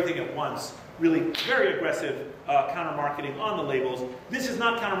do everything at once. Really very aggressive counter-marketing on the labels. This is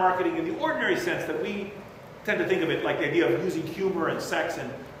not counter-marketing in the ordinary sense that we tend to think of it, like the idea of using humor and sex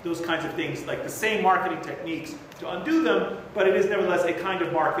and those kinds of things, like the same marketing techniques to undo them, but it is nevertheless a kind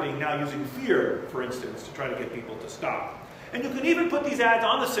of marketing now using fear, for instance, to try to get people to stop. And you can even put these ads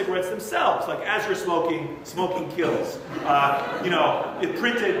on the cigarettes themselves, like as you're smoking, smoking kills. You know, it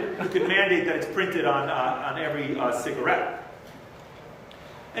printed, you can mandate that it's printed on every cigarette.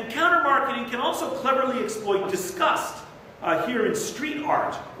 And counter-marketing can also cleverly exploit disgust here in street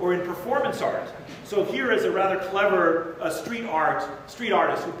art or in performance art. So here is a rather clever street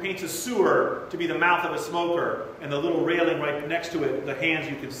artist who paints a sewer to be the mouth of a smoker and the little railing right next to it, the hands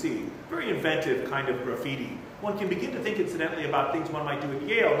you can see. Very inventive kind of graffiti. One can begin to think incidentally about things one might do at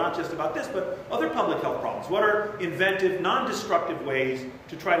Yale, not just about this, but other public health problems. What are inventive, non-destructive ways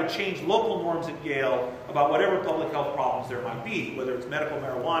to try to change local norms at Yale about whatever public health problems there might be, whether it's medical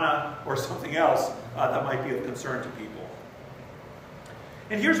marijuana or something else that might be of concern to people.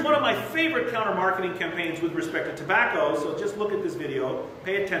 And here's one of my favorite counter-marketing campaigns with respect to tobacco, so just look at this video,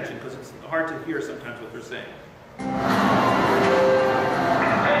 pay attention, because it's hard to hear sometimes what they're saying.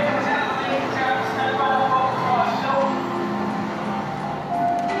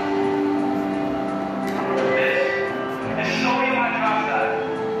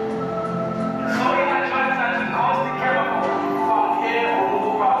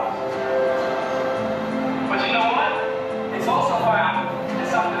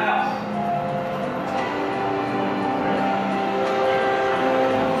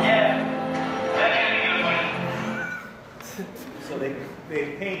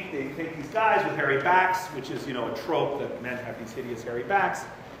 They take these guys with hairy backs, which is, you know, a trope that men have these hideous hairy backs,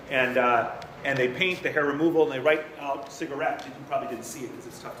 and they paint the hair removal and they write out cigarette. You probably didn't see it because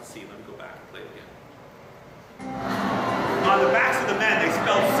it's tough to see. Let me go back and play it again. On the backs of the men, they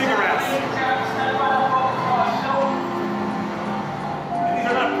spelled cigarettes. And these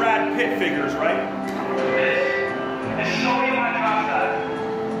are not Brad Pitt figures, right? This is sodium hydroxide.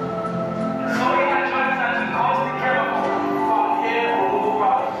 Sodium hydroxide is a caustic chemical from hair removal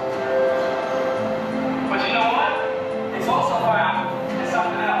products. But you know what? It's also found in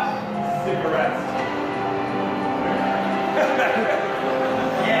something else. Cigarettes.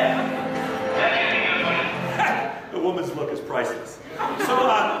 Yeah. That can't be good for you. The woman's look is priceless.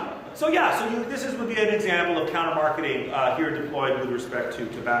 So this would be an example of counter-marketing here deployed with respect to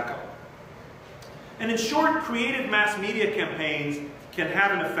tobacco. And in short, creative mass media campaigns can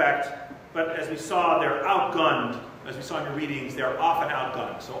have an effect, but as we saw, they're outgunned. As we saw in your readings, they're often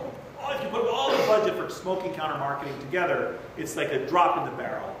outgunned. So if you put all the budget for smoking counter-marketing together, it's like a drop in the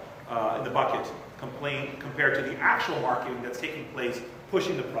barrel, in the bucket, compared to the actual marketing that's taking place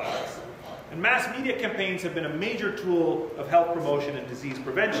pushing the products. And mass media campaigns have been a major tool of health promotion and disease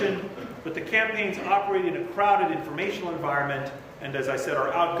prevention, but the campaigns operate in a crowded informational environment and, as I said,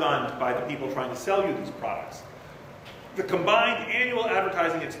 are outgunned by the people trying to sell you these products. The combined annual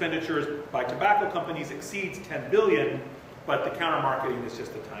advertising expenditures by tobacco companies exceeds $10 billion, but the counter-marketing is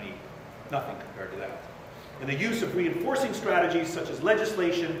just a tiny, nothing compared to that. And the use of reinforcing strategies such as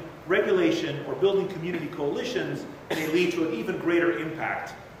legislation, regulation, or building community coalitions may lead to an even greater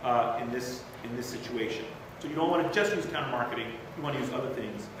impact in this situation. So you don't want to just use counter-marketing, you want to use other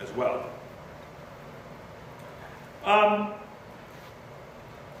things as well.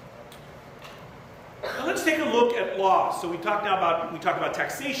 Now let's take a look at laws. So we talked about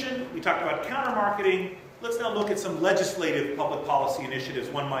taxation, we talked about counter-marketing. Let's now look at some legislative public policy initiatives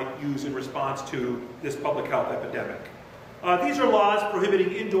one might use in response to this public health epidemic. These are laws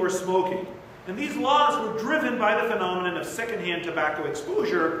prohibiting indoor smoking. And these laws were driven by the phenomenon of secondhand tobacco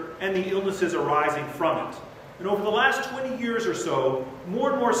exposure and the illnesses arising from it. And over the last 20 years or so,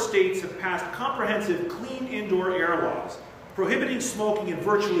 more and more states have passed comprehensive clean indoor air laws, prohibiting smoking in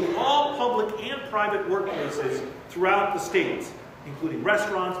virtually all public and private workplaces throughout the states, including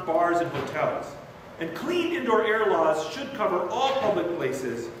restaurants, bars, and hotels. And clean indoor air laws should cover all public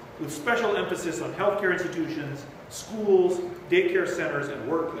places, with special emphasis on healthcare institutions, schools, daycare centers, and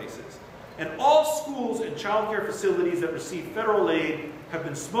workplaces. And all schools and child care facilities that receive federal aid have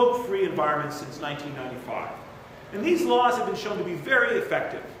been smoke-free environments since 1995. And these laws have been shown to be very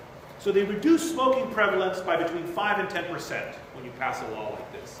effective. So they reduce smoking prevalence by between 5 and 10% when you pass a law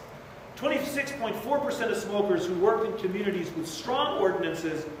like this. 26.4% of smokers who worked in communities with strong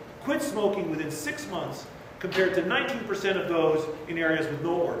ordinances quit smoking within 6 months, compared to 19% of those in areas with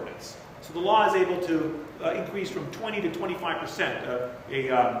no ordinance. So the law is able to increase from 20 to 25%,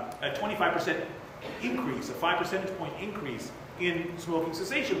 a 25% increase, a 5 percentage point increase in smoking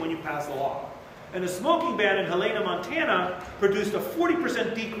cessation when you pass the law. And a smoking ban in Helena, Montana produced a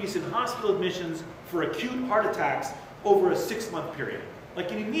 40% decrease in hospital admissions for acute heart attacks over a 6-month period.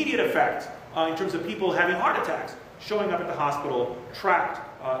 Like an immediate effect in terms of people having heart attacks showing up at the hospital tracked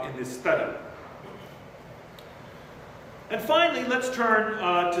in this study. And finally, let's turn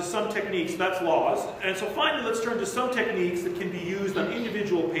to some techniques, that's laws, and so finally let's turn to some techniques that can be used on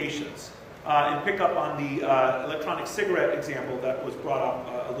individual patients and pick up on the electronic cigarette example that was brought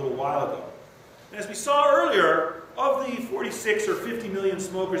up a little while ago. And as we saw earlier, of the 46 or 50 million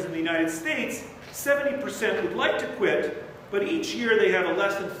smokers in the United States, 70% would like to quit, but each year they have a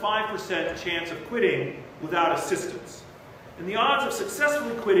less than 5% chance of quitting without assistance. And the odds of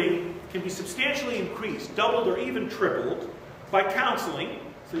successfully quitting can be substantially increased, doubled or even tripled, by counseling.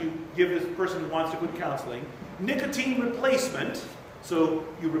 So you give this person who wants to quit counseling. Nicotine replacement. So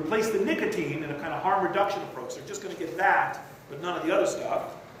you replace the nicotine in a kind of harm reduction approach. They're just going to get that, but none of the other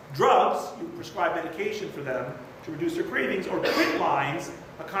stuff. Drugs, you prescribe medication for them to reduce their cravings. Or quit lines,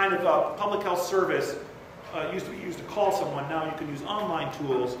 a kind of public health service. Used to be used to call someone. Now you can use online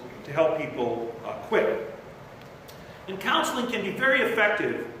tools to help people quit. And counseling can be very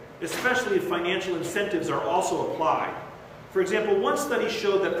effective, especially if financial incentives are also applied. For example, one study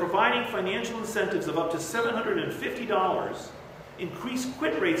showed that providing financial incentives of up to $750 increased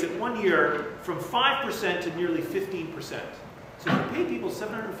quit rates in 1 year from 5% to nearly 15%. So if you pay people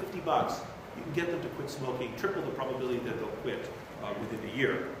 $750, you can get them to quit smoking, triple the probability that they'll quit within a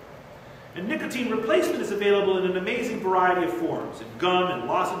year. And nicotine replacement is available in an amazing variety of forms, in gum and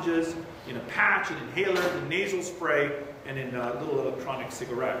lozenges, in a patch, an inhaler, in nasal spray, and in little electronic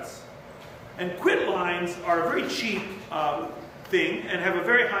cigarettes. And quit lines are a very cheap thing and have a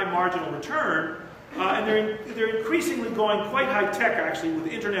very high marginal return, and they're increasingly going quite high-tech, actually, with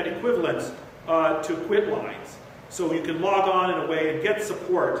internet equivalents to quit lines. So you can log on in a way and get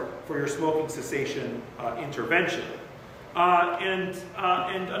support for your smoking cessation intervention. And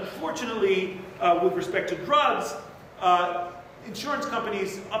unfortunately, with respect to drugs, insurance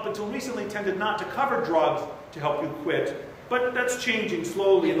companies up until recently tended not to cover drugs to help you quit, but that's changing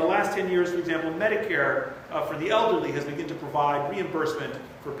slowly. In the last 10 years, for example, Medicare for the elderly has begun to provide reimbursement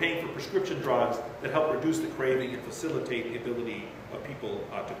for paying for prescription drugs that help reduce the craving and facilitate the ability of people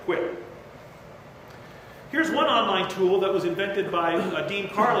to quit. Here's one online tool that was invented by Dean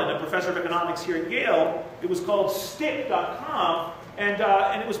Carlin, a professor of economics here at Yale. It was called stick.com,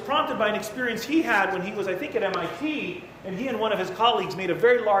 and it was prompted by an experience he had when he was, I think, at MIT, and he and one of his colleagues made a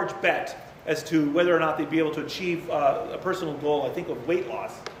very large bet as to whether or not they'd be able to achieve a personal goal, I think, of weight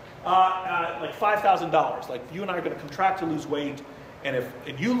loss, like $5,000. Like, you and I are going to contract to lose weight, and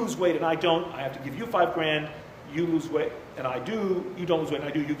if you lose weight and I don't, I have to give you $5 grand. you lose weight and I do, you don't lose weight and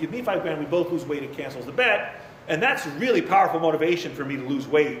I do, you give me $5 grand, we both lose weight, it cancels the bet. And that's really powerful motivation for me to lose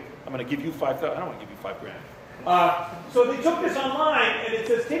weight. I'm going to give you $5,000. I don't want to give you $5 grand. So they took this online, and it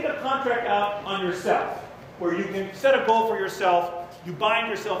says take a contract out on yourself, where you can set a goal for yourself, you bind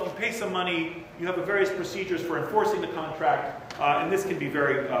yourself, you pay some money, you have various procedures for enforcing the contract, and this can be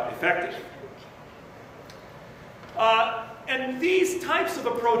very effective. And these types of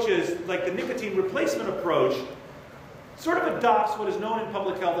approaches, like the nicotine replacement approach, sort of adopts what is known in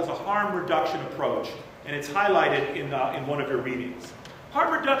public health as a harm reduction approach. And it's highlighted in one of your readings.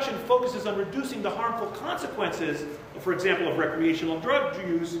 Harm reduction focuses on reducing the harmful consequences, for example, of recreational drug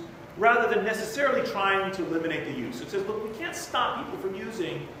use, rather than necessarily trying to eliminate the use. It says, look, we can't stop people from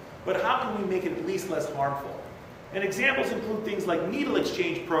using, but how can we make it at least less harmful? And examples include things like needle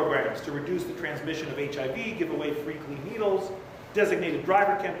exchange programs to reduce the transmission of HIV, give away free clean needles, designated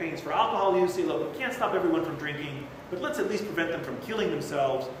driver campaigns for alcohol use. Say, look, we can't stop everyone from drinking, but let's at least prevent them from killing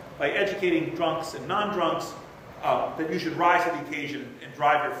themselves by educating drunks and non-drunks that you should rise to the occasion and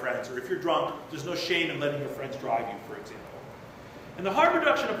drive your friends. Or if you're drunk, there's no shame in letting your friends drive you, for example. And the harm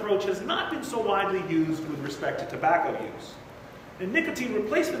reduction approach has not been so widely used with respect to tobacco use. And nicotine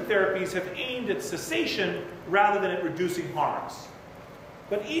replacement therapies have aimed at cessation rather than at reducing harms.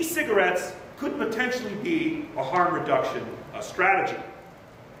 But e-cigarettes could potentially be a harm reduction strategy.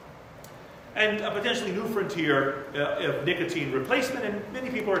 And a potentially new frontier of nicotine replacement, and many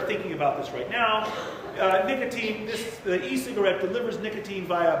people are thinking about this right now. The e-cigarette delivers nicotine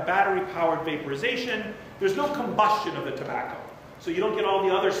via battery-powered vaporization. There's no combustion of the tobacco. So you don't get all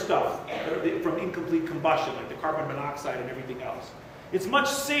the other stuff from incomplete combustion, like the carbon monoxide and everything else. It's much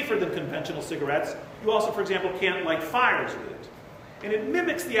safer than conventional cigarettes. You also, for example, can't light fires with it. And it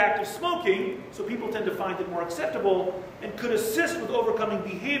mimics the act of smoking, so people tend to find it more acceptable, and could assist with overcoming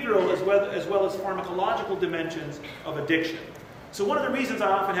behavioral as well as pharmacological dimensions of addiction. So one of the reasons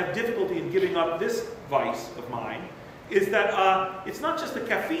I often have difficulty in giving up this vice of mine is that it's not just the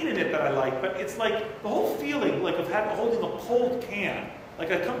caffeine in it that I like, but it's like the whole feeling like of holding a cold can. Like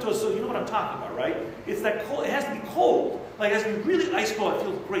I come to a, so you know what I'm talking about, right? It's that cold, it has to be cold. Like it has to be really ice cold. It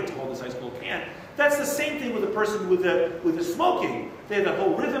feels great to hold this ice cold can. That's the same thing with a person with the smoking. They have the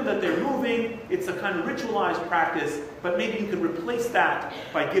whole rhythm that they're moving. It's a kind of ritualized practice, but maybe you can replace that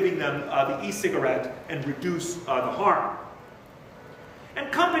by giving them the e-cigarette and reduce the harm. And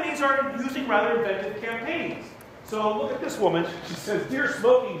companies are using rather inventive campaigns. So look at this woman. She says, "Dear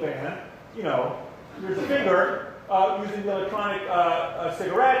smoking ban," you know, here's a finger using the electronic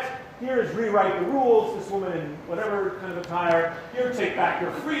cigarette. Here is rewrite the rules. This woman in whatever kind of attire. Here, take back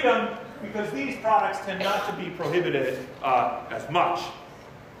your freedom, because these products tend not to be prohibited as much.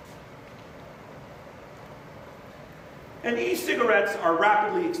 And e-cigarettes are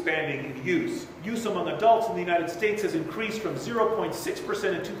rapidly expanding in use. Use among adults in the United States has increased from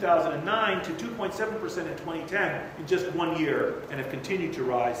 0.6% in 2009 to 2.7% in 2010 in just 1 year, and have continued to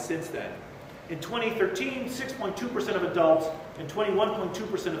rise since then. In 2013, 6.2% of adults and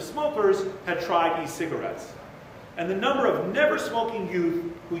 21.2% of smokers had tried e-cigarettes. And the number of never-smoking youth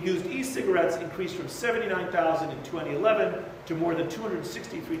who used e-cigarettes increased from 79,000 in 2011 to more than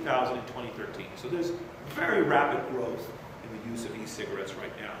 263,000 in 2013. So there's very rapid growth in the use of e-cigarettes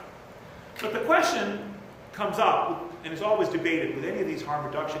right now. But the question comes up, and is always debated with any of these harm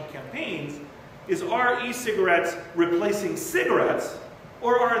reduction campaigns, is are e-cigarettes replacing cigarettes,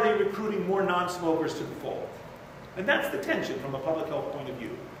 or are they recruiting more non-smokers to the fold? And that's the tension from a public health point of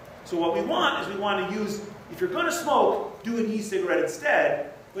view. So what we want is we want to use, if you're going to smoke, do an e-cigarette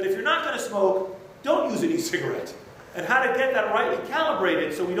instead. But if you're not going to smoke, don't use an e-cigarette. And how to get that rightly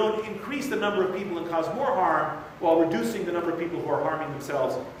calibrated so we don't increase the number of people and cause more harm while reducing the number of people who are harming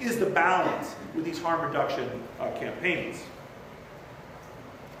themselves is the balance with these harm reduction campaigns.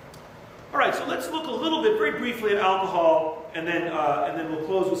 All right, so let's look a little bit, very briefly, at alcohol, and then we'll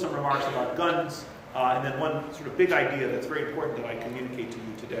close with some remarks about guns, and then one sort of big idea that's very important that I communicate to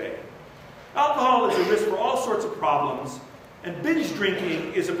you today. Alcohol is a risk for all sorts of problems, and binge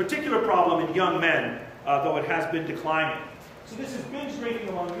drinking is a particular problem in young men, though it has been declining. So this is binge drinking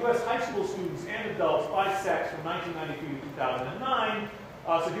among U.S. high school students and adults by sex from 1993 to 2009.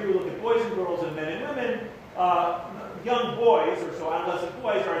 So here we look at boys and girls and men and women. Young boys, or so adolescent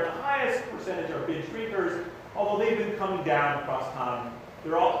boys, are at the highest percentage of binge drinkers, although they've been coming down across time.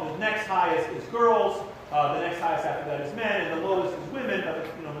 The next highest is girls, the next highest after that is men, and the lowest is women.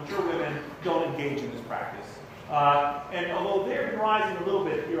 Mature women don't engage in this practice. And although they've been rising a little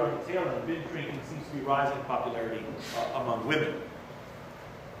bit here on the tail end, binge drinking seems to be rising in popularity among women.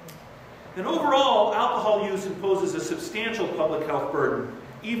 And overall, alcohol use imposes a substantial public health burden,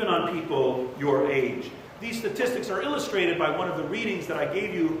 even on people your age. these statistics are illustrated by one of the readings that I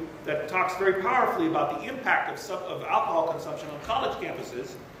gave you that talks very powerfully about the impact of alcohol consumption on college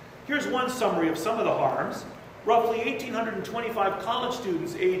campuses. Here's one summary of some of the harms. Roughly 1,825 college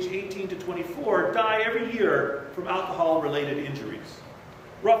students aged 18 to 24 die every year from alcohol-related injuries.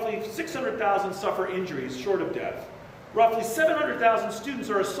 Roughly 600,000 suffer injuries short of death. Roughly 700,000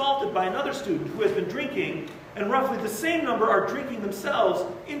 students are assaulted by another student who has been drinking, and roughly the same number are drinking themselves,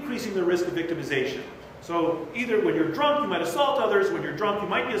 increasing the risk of victimization. So either when you're drunk, you might assault others. When you're drunk, you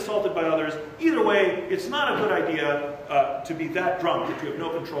might be assaulted by others. Either way, it's not a good idea to be that drunk if you have no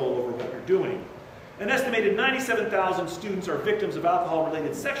control over what you're doing. An estimated 97,000 students are victims of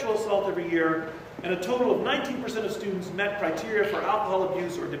alcohol-related sexual assault every year, and a total of 19% of students met criteria for alcohol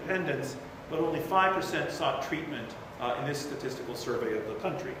abuse or dependence, but only 5% sought treatment in this statistical survey of the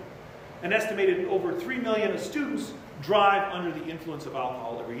country. An estimated over 3 million students drive under the influence of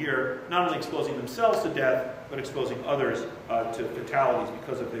alcohol every year, not only exposing themselves to death, but exposing others to fatalities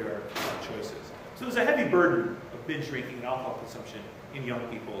because of their choices. So there's a heavy burden of binge drinking and alcohol consumption in young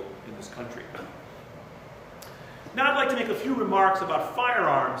people in this country. Now I'd like to make a few remarks about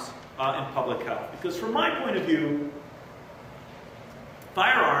firearms in public health, because from my point of view,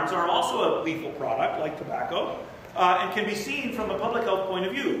 firearms are also a lethal product like tobacco and can be seen from a public health point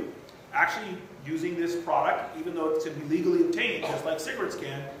of view. Actually, using this product, even though it can be legally obtained, just like cigarettes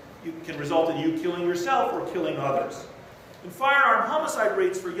can result in you killing yourself or killing others. And firearm homicide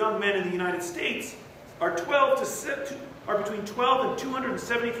rates for young men in the United States are between 12 and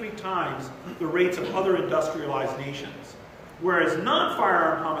 273 times the rates of other industrialized nations, whereas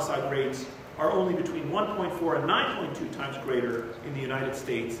non-firearm homicide rates are only between 1.4 and 9.2 times greater in the United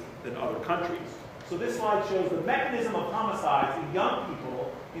States than other countries. So this slide shows the mechanism of homicides in young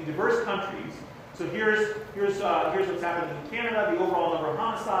people in diverse countries. So here's what's happening in Canada, the overall number of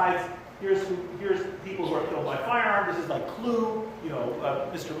homicides. Here's people who are killed by firearm. This is like Clue,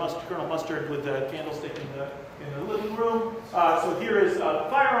 Mr. Mustard, Colonel Mustard with the candlestick in the living room. So here is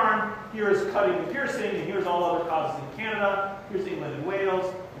firearm, here is cutting and piercing, and here's all other causes in Canada. Here's England and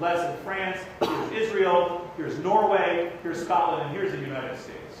Wales, less in France, here's Israel, here's Norway, here's Scotland, and here's the United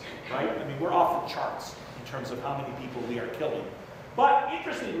States. Right? I mean, we're off the charts in terms of how many people we are killing. But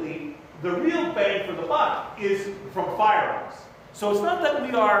interestingly, the real bang for the buck is from firearms. So it's not that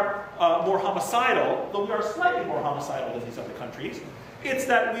we are more homicidal, though we are slightly more homicidal than these other countries. It's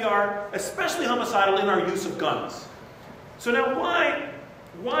that we are especially homicidal in our use of guns. So now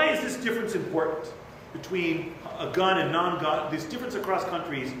why is this difference important between a gun and non-gun, this difference across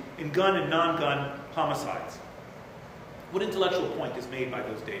countries in gun and non-gun homicides? What intellectual point is made by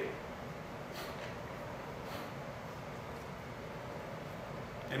those data?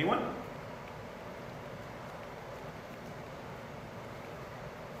 Anyone?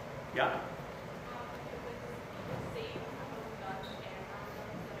 Yeah?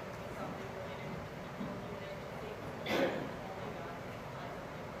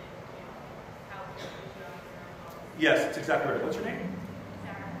 Yes, it's exactly right. What's your name?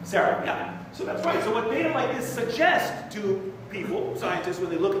 Sarah, yeah. So that's right. So what data like this suggest to people, scientists, when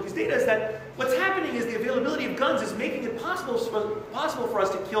they look at these data, is that what's happening is the availability of guns is making it possible for us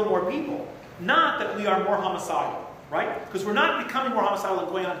to kill more people. Not that we are more homicidal, right? Because we're not becoming more homicidal and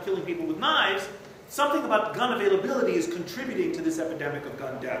going on killing people with knives. Something about gun availability is contributing to this epidemic of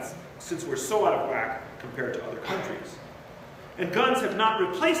gun deaths, since we're so out of whack compared to other countries. And guns have not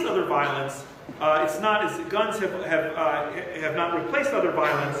replaced other violence. It's not as guns have not replaced other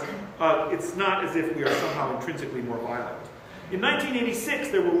violence. It's not as if we are somehow intrinsically more violent. In 1986,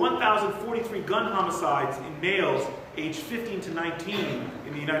 there were 1,043 gun homicides in males aged 15 to 19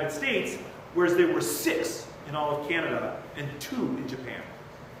 in the United States, whereas there were 6 in all of Canada and 2 in Japan.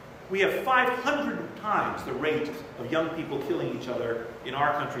 We have 500 times the rate of young people killing each other in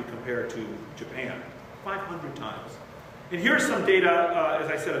our country compared to Japan. 500 times. And here's some data, as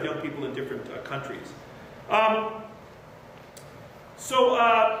I said, of young people in different countries.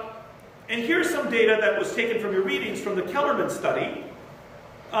 And here's some data that was taken from your readings from the Kellerman study,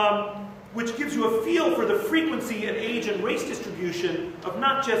 which gives you a feel for the frequency and age and race distribution of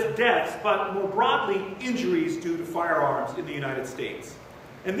not just deaths, but more broadly injuries due to firearms in the United States.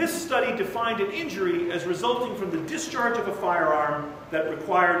 And this study defined an injury as resulting from the discharge of a firearm that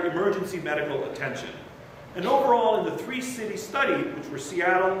required emergency medical attention. And overall, in the 3-city study, which were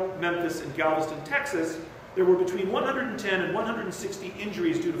Seattle, Memphis, and Galveston, Texas, there were between 110 and 160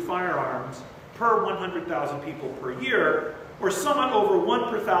 injuries due to firearms per 100,000 people per year, or somewhat over 1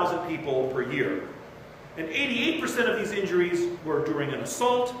 per 1,000 people per year. And 88% of these injuries were during an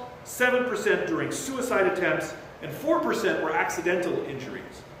assault, 7% during suicide attempts, and 4% were accidental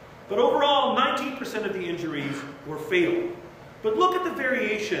injuries. But overall, 19% of the injuries were fatal. But look at the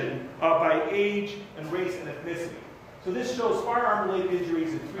variation by age and race and ethnicity. So this shows firearm-related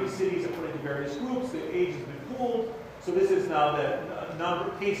injuries in 3 cities according to various groups. The age has been pooled. So this is now the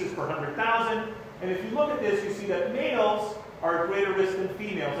number of cases per 100,000. And if you look at this, you see that males are at greater risk than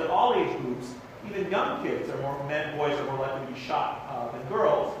females at all age groups. Even young kids are more, boys are more likely to be shot than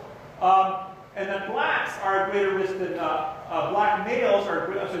girls. And that blacks are at greater risk than black males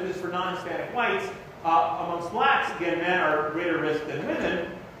are, so this is for non-Hispanic whites. Amongst blacks, again, men are at greater risk than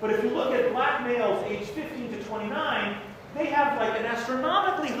women. But if you look at black males aged 15 to 29, they have like an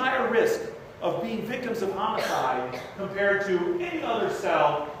astronomically higher risk of being victims of homicide compared to any other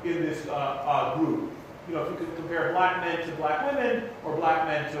cell in this group. You know, if you could compare black men to black women, or black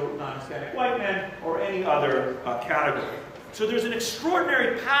men to non-Hispanic white men, or any other category. So there's an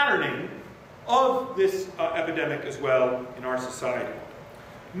extraordinary patterning of this epidemic as well in our society.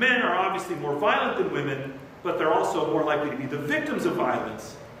 Men are obviously more violent than women, but they're also more likely to be the victims of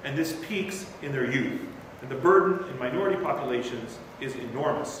violence, and this peaks in their youth. And the burden in minority populations is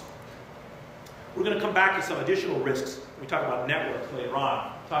enormous. We're going to come back to some additional risks when we talk about networks later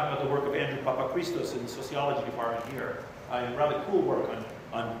on, talking about the work of Andrew Papachristos in the Sociology department here, and rather cool work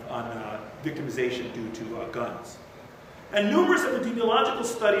on victimization due to guns. And numerous epidemiological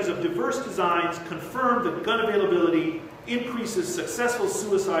studies of diverse designs confirm that gun availability increases successful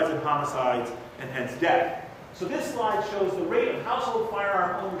suicides and homicides, and hence death. So this slide shows the rate of household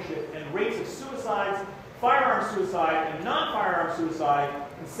firearm ownership and rates of suicides, firearm suicide, and non-firearm suicide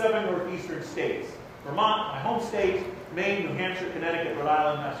in 7 northeastern states. Vermont, my home state, Maine, New Hampshire, Connecticut, Rhode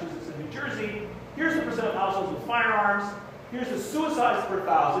Island, Massachusetts, and New Jersey. Here's the percent of households with firearms. Here's the suicides per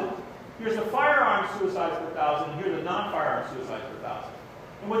 1,000. Here's the firearm suicides per 1,000. Here are the non-firearm suicides per 1,000.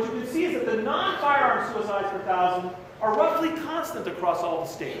 And what you can see is that the non-firearm suicides per 1,000 are roughly constant across all the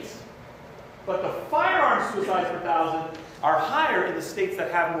states. But the firearm suicides per 1,000 are higher in the states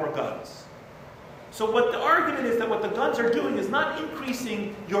that have more guns. So what the argument is that what the guns are doing is not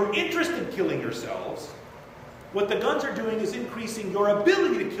increasing your interest in killing yourselves. What the guns are doing is increasing your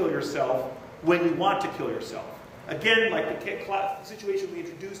ability to kill yourself when you want to kill yourself. Again, like the situation we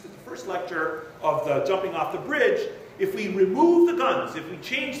introduced at the first lecture of the jumping off the bridge, if we remove the guns, if we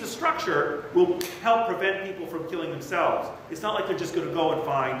change the structure, we'll help prevent people from killing themselves. It's not like they're just going to go and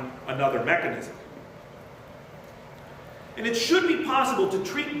find another mechanism. And it should be possible to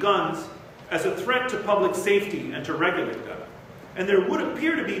treat guns as a threat to public safety and to regulate them. And there would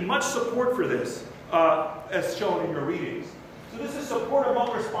appear to be much support for this, as shown in your readings. So this is support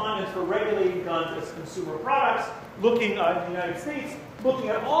among respondents for regulating guns as consumer products, looking in the United States, looking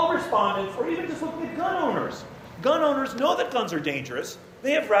at all respondents, or even just looking at gun owners. Gun owners know that guns are dangerous.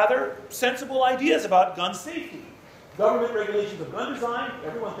 They have rather sensible ideas about gun safety. Government regulations of gun design,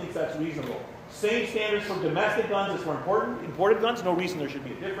 everyone thinks that's reasonable. Same standards for domestic guns as for imported guns, no reason there should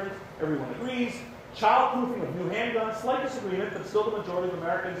be a difference. Everyone agrees. Child-proofing of new handguns, slight disagreement, but still the majority of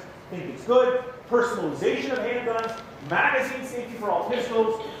Americans think it's good. Personalization of handguns, magazine safety for all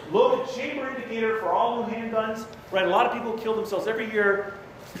pistols, loaded chamber indicator for all new handguns. Right, a lot of people kill themselves every year.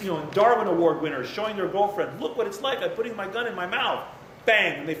 You know, Darwin Award winners showing their girlfriend, look what it's like, I'm putting my gun in my mouth.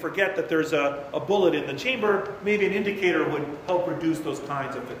 Bang, and they forget that there's a bullet in the chamber. Maybe an indicator would help reduce those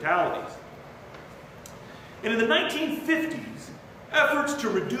kinds of fatalities. And in the 1950s, efforts to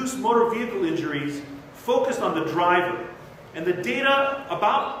reduce motor vehicle injuries focused on the driver, and the data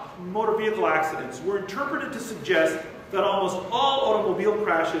about motor vehicle accidents were interpreted to suggest that almost all automobile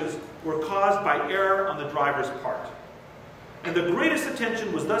crashes were caused by error on the driver's part. And the greatest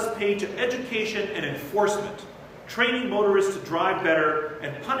attention was thus paid to education and enforcement, training motorists to drive better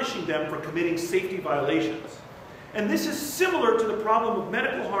and punishing them for committing safety violations. And this is similar to the problem of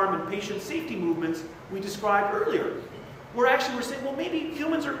medical harm and patient safety movements we described earlier. We're saying, well, maybe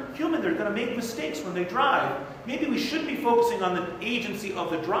humans are human, they're going to make mistakes when they drive. Maybe we shouldn't be focusing on the agency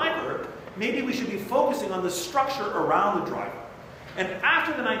of the driver. Maybe we should be focusing on the structure around the driver. And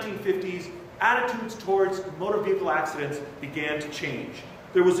after the 1950s, attitudes towards motor vehicle accidents began to change.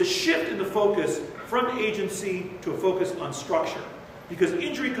 There was a shift in the focus from agency to a focus on structure, because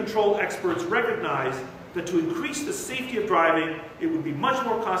injury control experts recognized that to increase the safety of driving, it would be much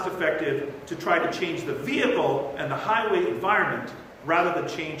more cost-effective to try to change the vehicle and the highway environment rather than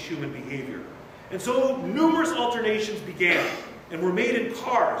change human behavior. And so numerous alternations began and were made in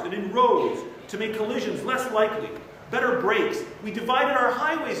cars and in roads to make collisions less likely. Better brakes. We divided our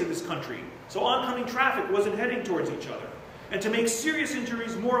highways in this country so oncoming traffic wasn't heading towards each other. And to make serious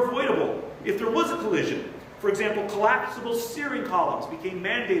injuries more avoidable if there was a collision. For example, collapsible steering columns became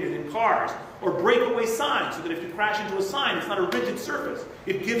mandated in cars, or breakaway signs, so that if you crash into a sign, it's not a rigid surface.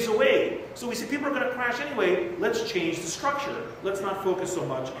 It gives away. So we say people are going to crash anyway, let's change the structure. Let's not focus so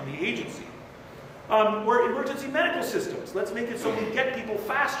much on the agency. Or emergency medical systems. Let's make it so we get people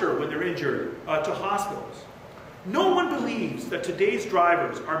faster when they're injured to hospitals. No one believes that today's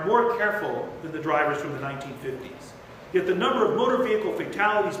drivers are more careful than the drivers from the 1950s. Yet the number of motor vehicle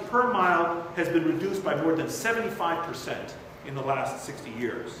fatalities per mile has been reduced by more than 75% in the last 60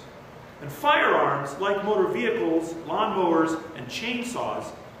 years. And firearms, like motor vehicles, lawnmowers, and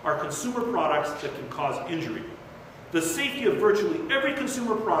chainsaws, are consumer products that can cause injury. The safety of virtually every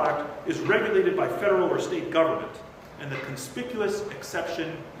consumer product is regulated by federal or state government, and the conspicuous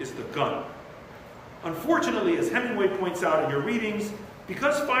exception is the gun. Unfortunately, as Hemingway points out in your readings,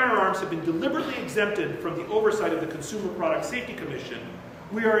 because firearms have been deliberately exempted from the oversight of the Consumer Product Safety Commission,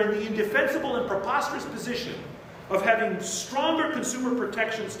 we are in the indefensible and preposterous position of having stronger consumer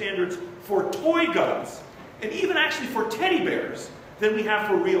protection standards for toy guns, and even actually for teddy bears, than we have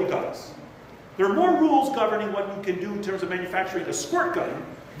for real guns. There are more rules governing what you can do in terms of manufacturing a squirt gun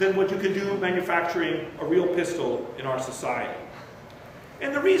than what you can do manufacturing a real pistol in our society.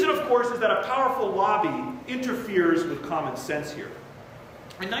 And the reason, of course, is that a powerful lobby interferes with common sense here.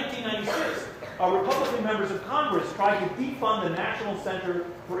 In 1996, Republican members of Congress tried to defund the National Center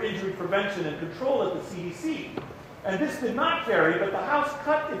for Injury Prevention and Control at the CDC. And this did not carry, but the House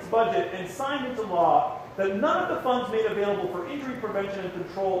cut its budget and signed into law that none of the funds made available for injury prevention and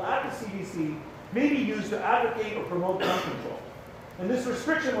control at the CDC may be used to advocate or promote gun control. And this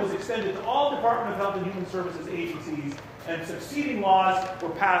restriction was extended to all Department of Health and Human Services agencies, and succeeding laws were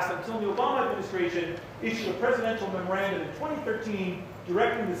passed until the Obama administration issued a presidential memorandum in 2013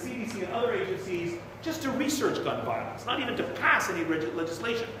 directing the CDC and other agencies just to research gun violence, not even to pass any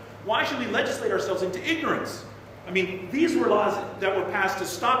legislation. Why should we legislate ourselves into ignorance? I mean, these were laws that were passed to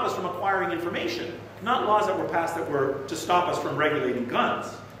stop us from acquiring information, not laws that were passed that were to stop us from regulating guns.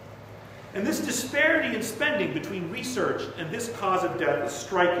 And this disparity in spending between research and this cause of death is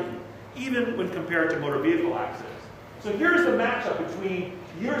striking, even when compared to motor vehicle accidents. So here's the matchup between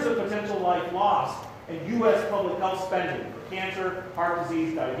years of potential life lost and U.S. public health spending for cancer, heart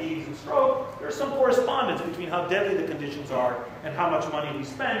disease, diabetes, and stroke. There's some correspondence between how deadly the conditions are and how much money we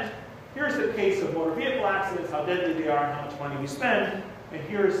spend. Here's the case of motor vehicle accidents, how deadly they are and how much money we spend. And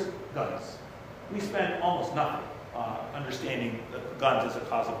here's guns. We spend almost nothing understanding guns as a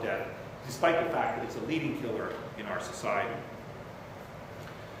cause of death, despite the fact that it's a leading killer in our society.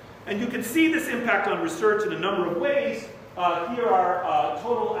 And you can see this impact on research in a number of ways. Here are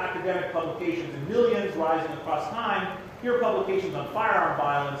total academic publications in millions, rising across time. Here are publications on firearm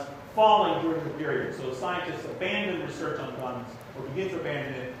violence falling during the period. So scientists abandoned research on guns, or begin to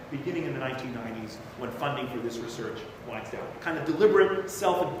abandon it, beginning in the 1990s, when funding for this research winds down. Kind of deliberate,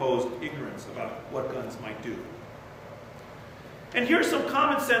 self-imposed ignorance about what guns might do. And here's some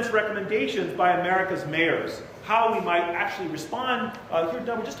common sense recommendations by America's mayors, how we might actually respond. Here,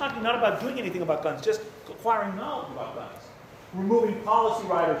 we're just talking not about doing anything about guns, just acquiring knowledge about guns. Removing policy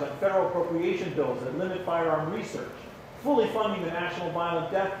riders on federal appropriation bills that limit firearm research. Fully funding the National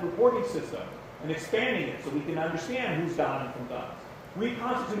Violent Death Reporting System and expanding it so we can understand who's dying from guns.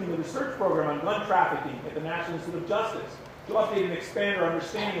 Reconstituting the research program on gun trafficking at the National Institute of Justice to update and expand our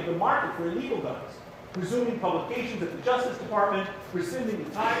understanding of the market for illegal guns. Resuming publications at the Justice Department, rescinding the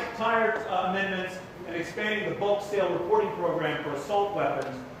Tire amendments, and expanding the bulk sale reporting program for assault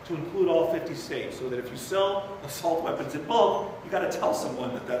weapons to include all 50 states, so that if you sell assault weapons in bulk, you got to tell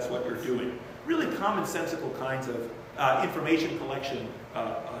someone that that's what you're doing. Really commonsensical kinds of information collection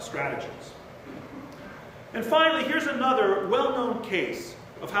strategies. And finally, here's another well-known case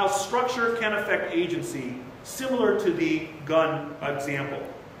of how structure can affect agency, similar to the gun example.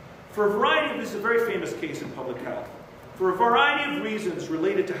 For a variety of, this is a very famous case in public health. For a variety of reasons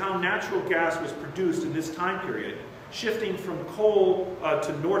related to how natural gas was produced in this time period, shifting from coal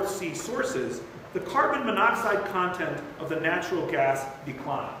to North Sea sources, the carbon monoxide content of the natural gas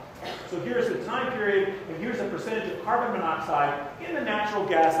declined. So here's the time period, and here's the percentage of carbon monoxide in the natural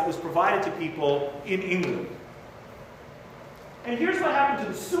gas that was provided to people in England. And here's what happened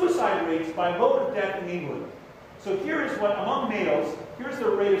to the suicide rates by mode of death in England. So here is what, among males, here's the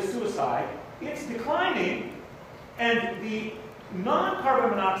rate of suicide. It's declining, and the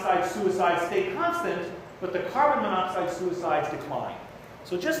non-carbon monoxide suicides stay constant, but the carbon monoxide suicides decline.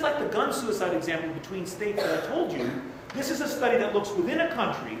 So just like the gun suicide example between states that I told you, this is a study that looks within a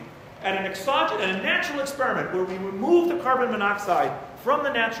country at a natural experiment where we remove the carbon monoxide from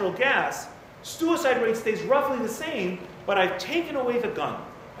the natural gas. Suicide rate stays roughly the same, but I've taken away the gun.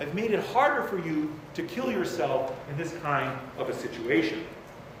 I've made it harder for you to kill yourself in this kind of a situation.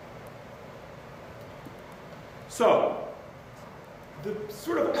 So, the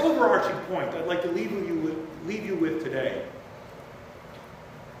sort of overarching point I'd like to leave you with today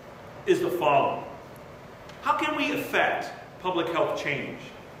is the following. How can we affect public health change?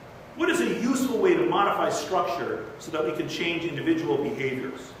 What is a useful way to modify structure so that we can change individual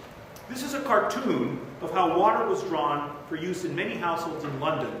behaviors? This is a cartoon of how water was drawn for use in many households in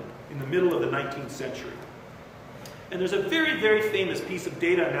London in the middle of the 19th century. And there's a very, very famous piece of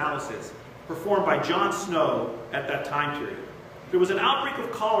data analysis performed by John Snow at that time period. There was an outbreak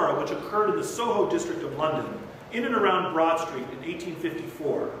of cholera which occurred in the Soho district of London, in and around Broad Street in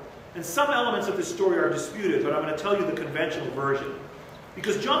 1854. And some elements of this story are disputed, but I'm going to tell you the conventional version.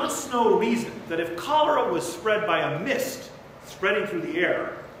 Because John Snow reasoned that if cholera was spread by a mist spreading through the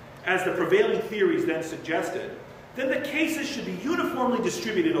air, as the prevailing theories then suggested, then the cases should be uniformly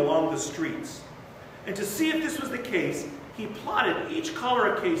distributed along the streets. And to see if this was the case, he plotted each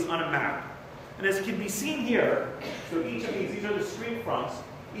cholera case on a map. And as can be seen here, so each of these are the street fronts,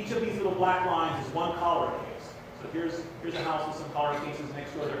 each of these little black lines is one cholera case. So here's a house with some cholera cases,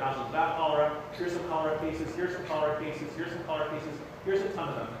 next door there are houses without cholera, here's some cholera cases, here's some cholera cases, here's some cholera cases, here's a ton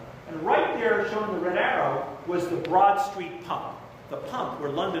of them. And right there, shown in the red arrow, was the Broad Street pump, the pump where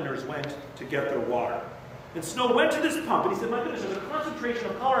Londoners went to get their water. And Snow went to this pump, and he said, my goodness, there's a concentration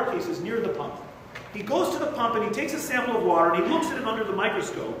of cholera cases near the pump. He goes to the pump, and he takes a sample of water, and he looks at it under the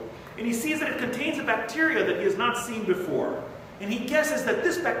microscope, and he sees that it contains a bacteria that he has not seen before. And he guesses that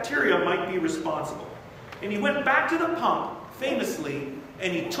this bacteria might be responsible. And he went back to the pump, famously,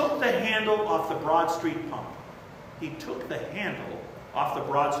 and he took the handle off the Broad Street pump. He took the handle off the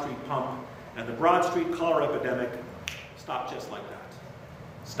Broad Street pump, and the Broad Street cholera epidemic stopped just like that.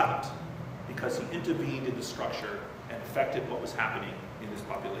 Stopped, because he intervened in the structure and affected what was happening in this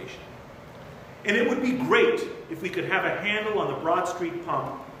population. And it would be great if we could have a handle on the Broad Street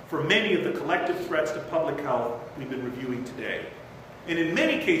pump for many of the collective threats to public health we've been reviewing today. And in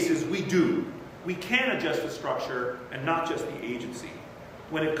many cases, we do. We can adjust the structure and not just the agency.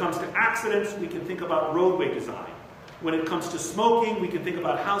 When it comes to accidents, we can think about roadway design. When it comes to smoking, we can think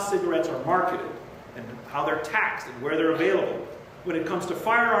about how cigarettes are marketed and how they're taxed and where they're available. When it comes to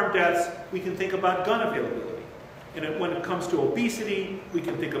firearm deaths, we can think about gun availability. And when it comes to obesity, we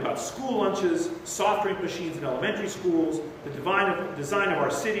can think about school lunches, soft drink machines in elementary schools, the design of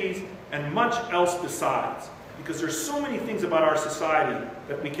our cities, and much else besides. Because there's so many things about our society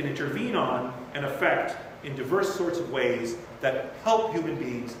that we can intervene on and affect in diverse sorts of ways that help human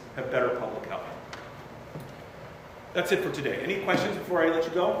beings have better public health. That's it for today. Any questions before I let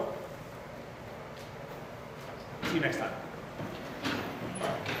you go? See you next time.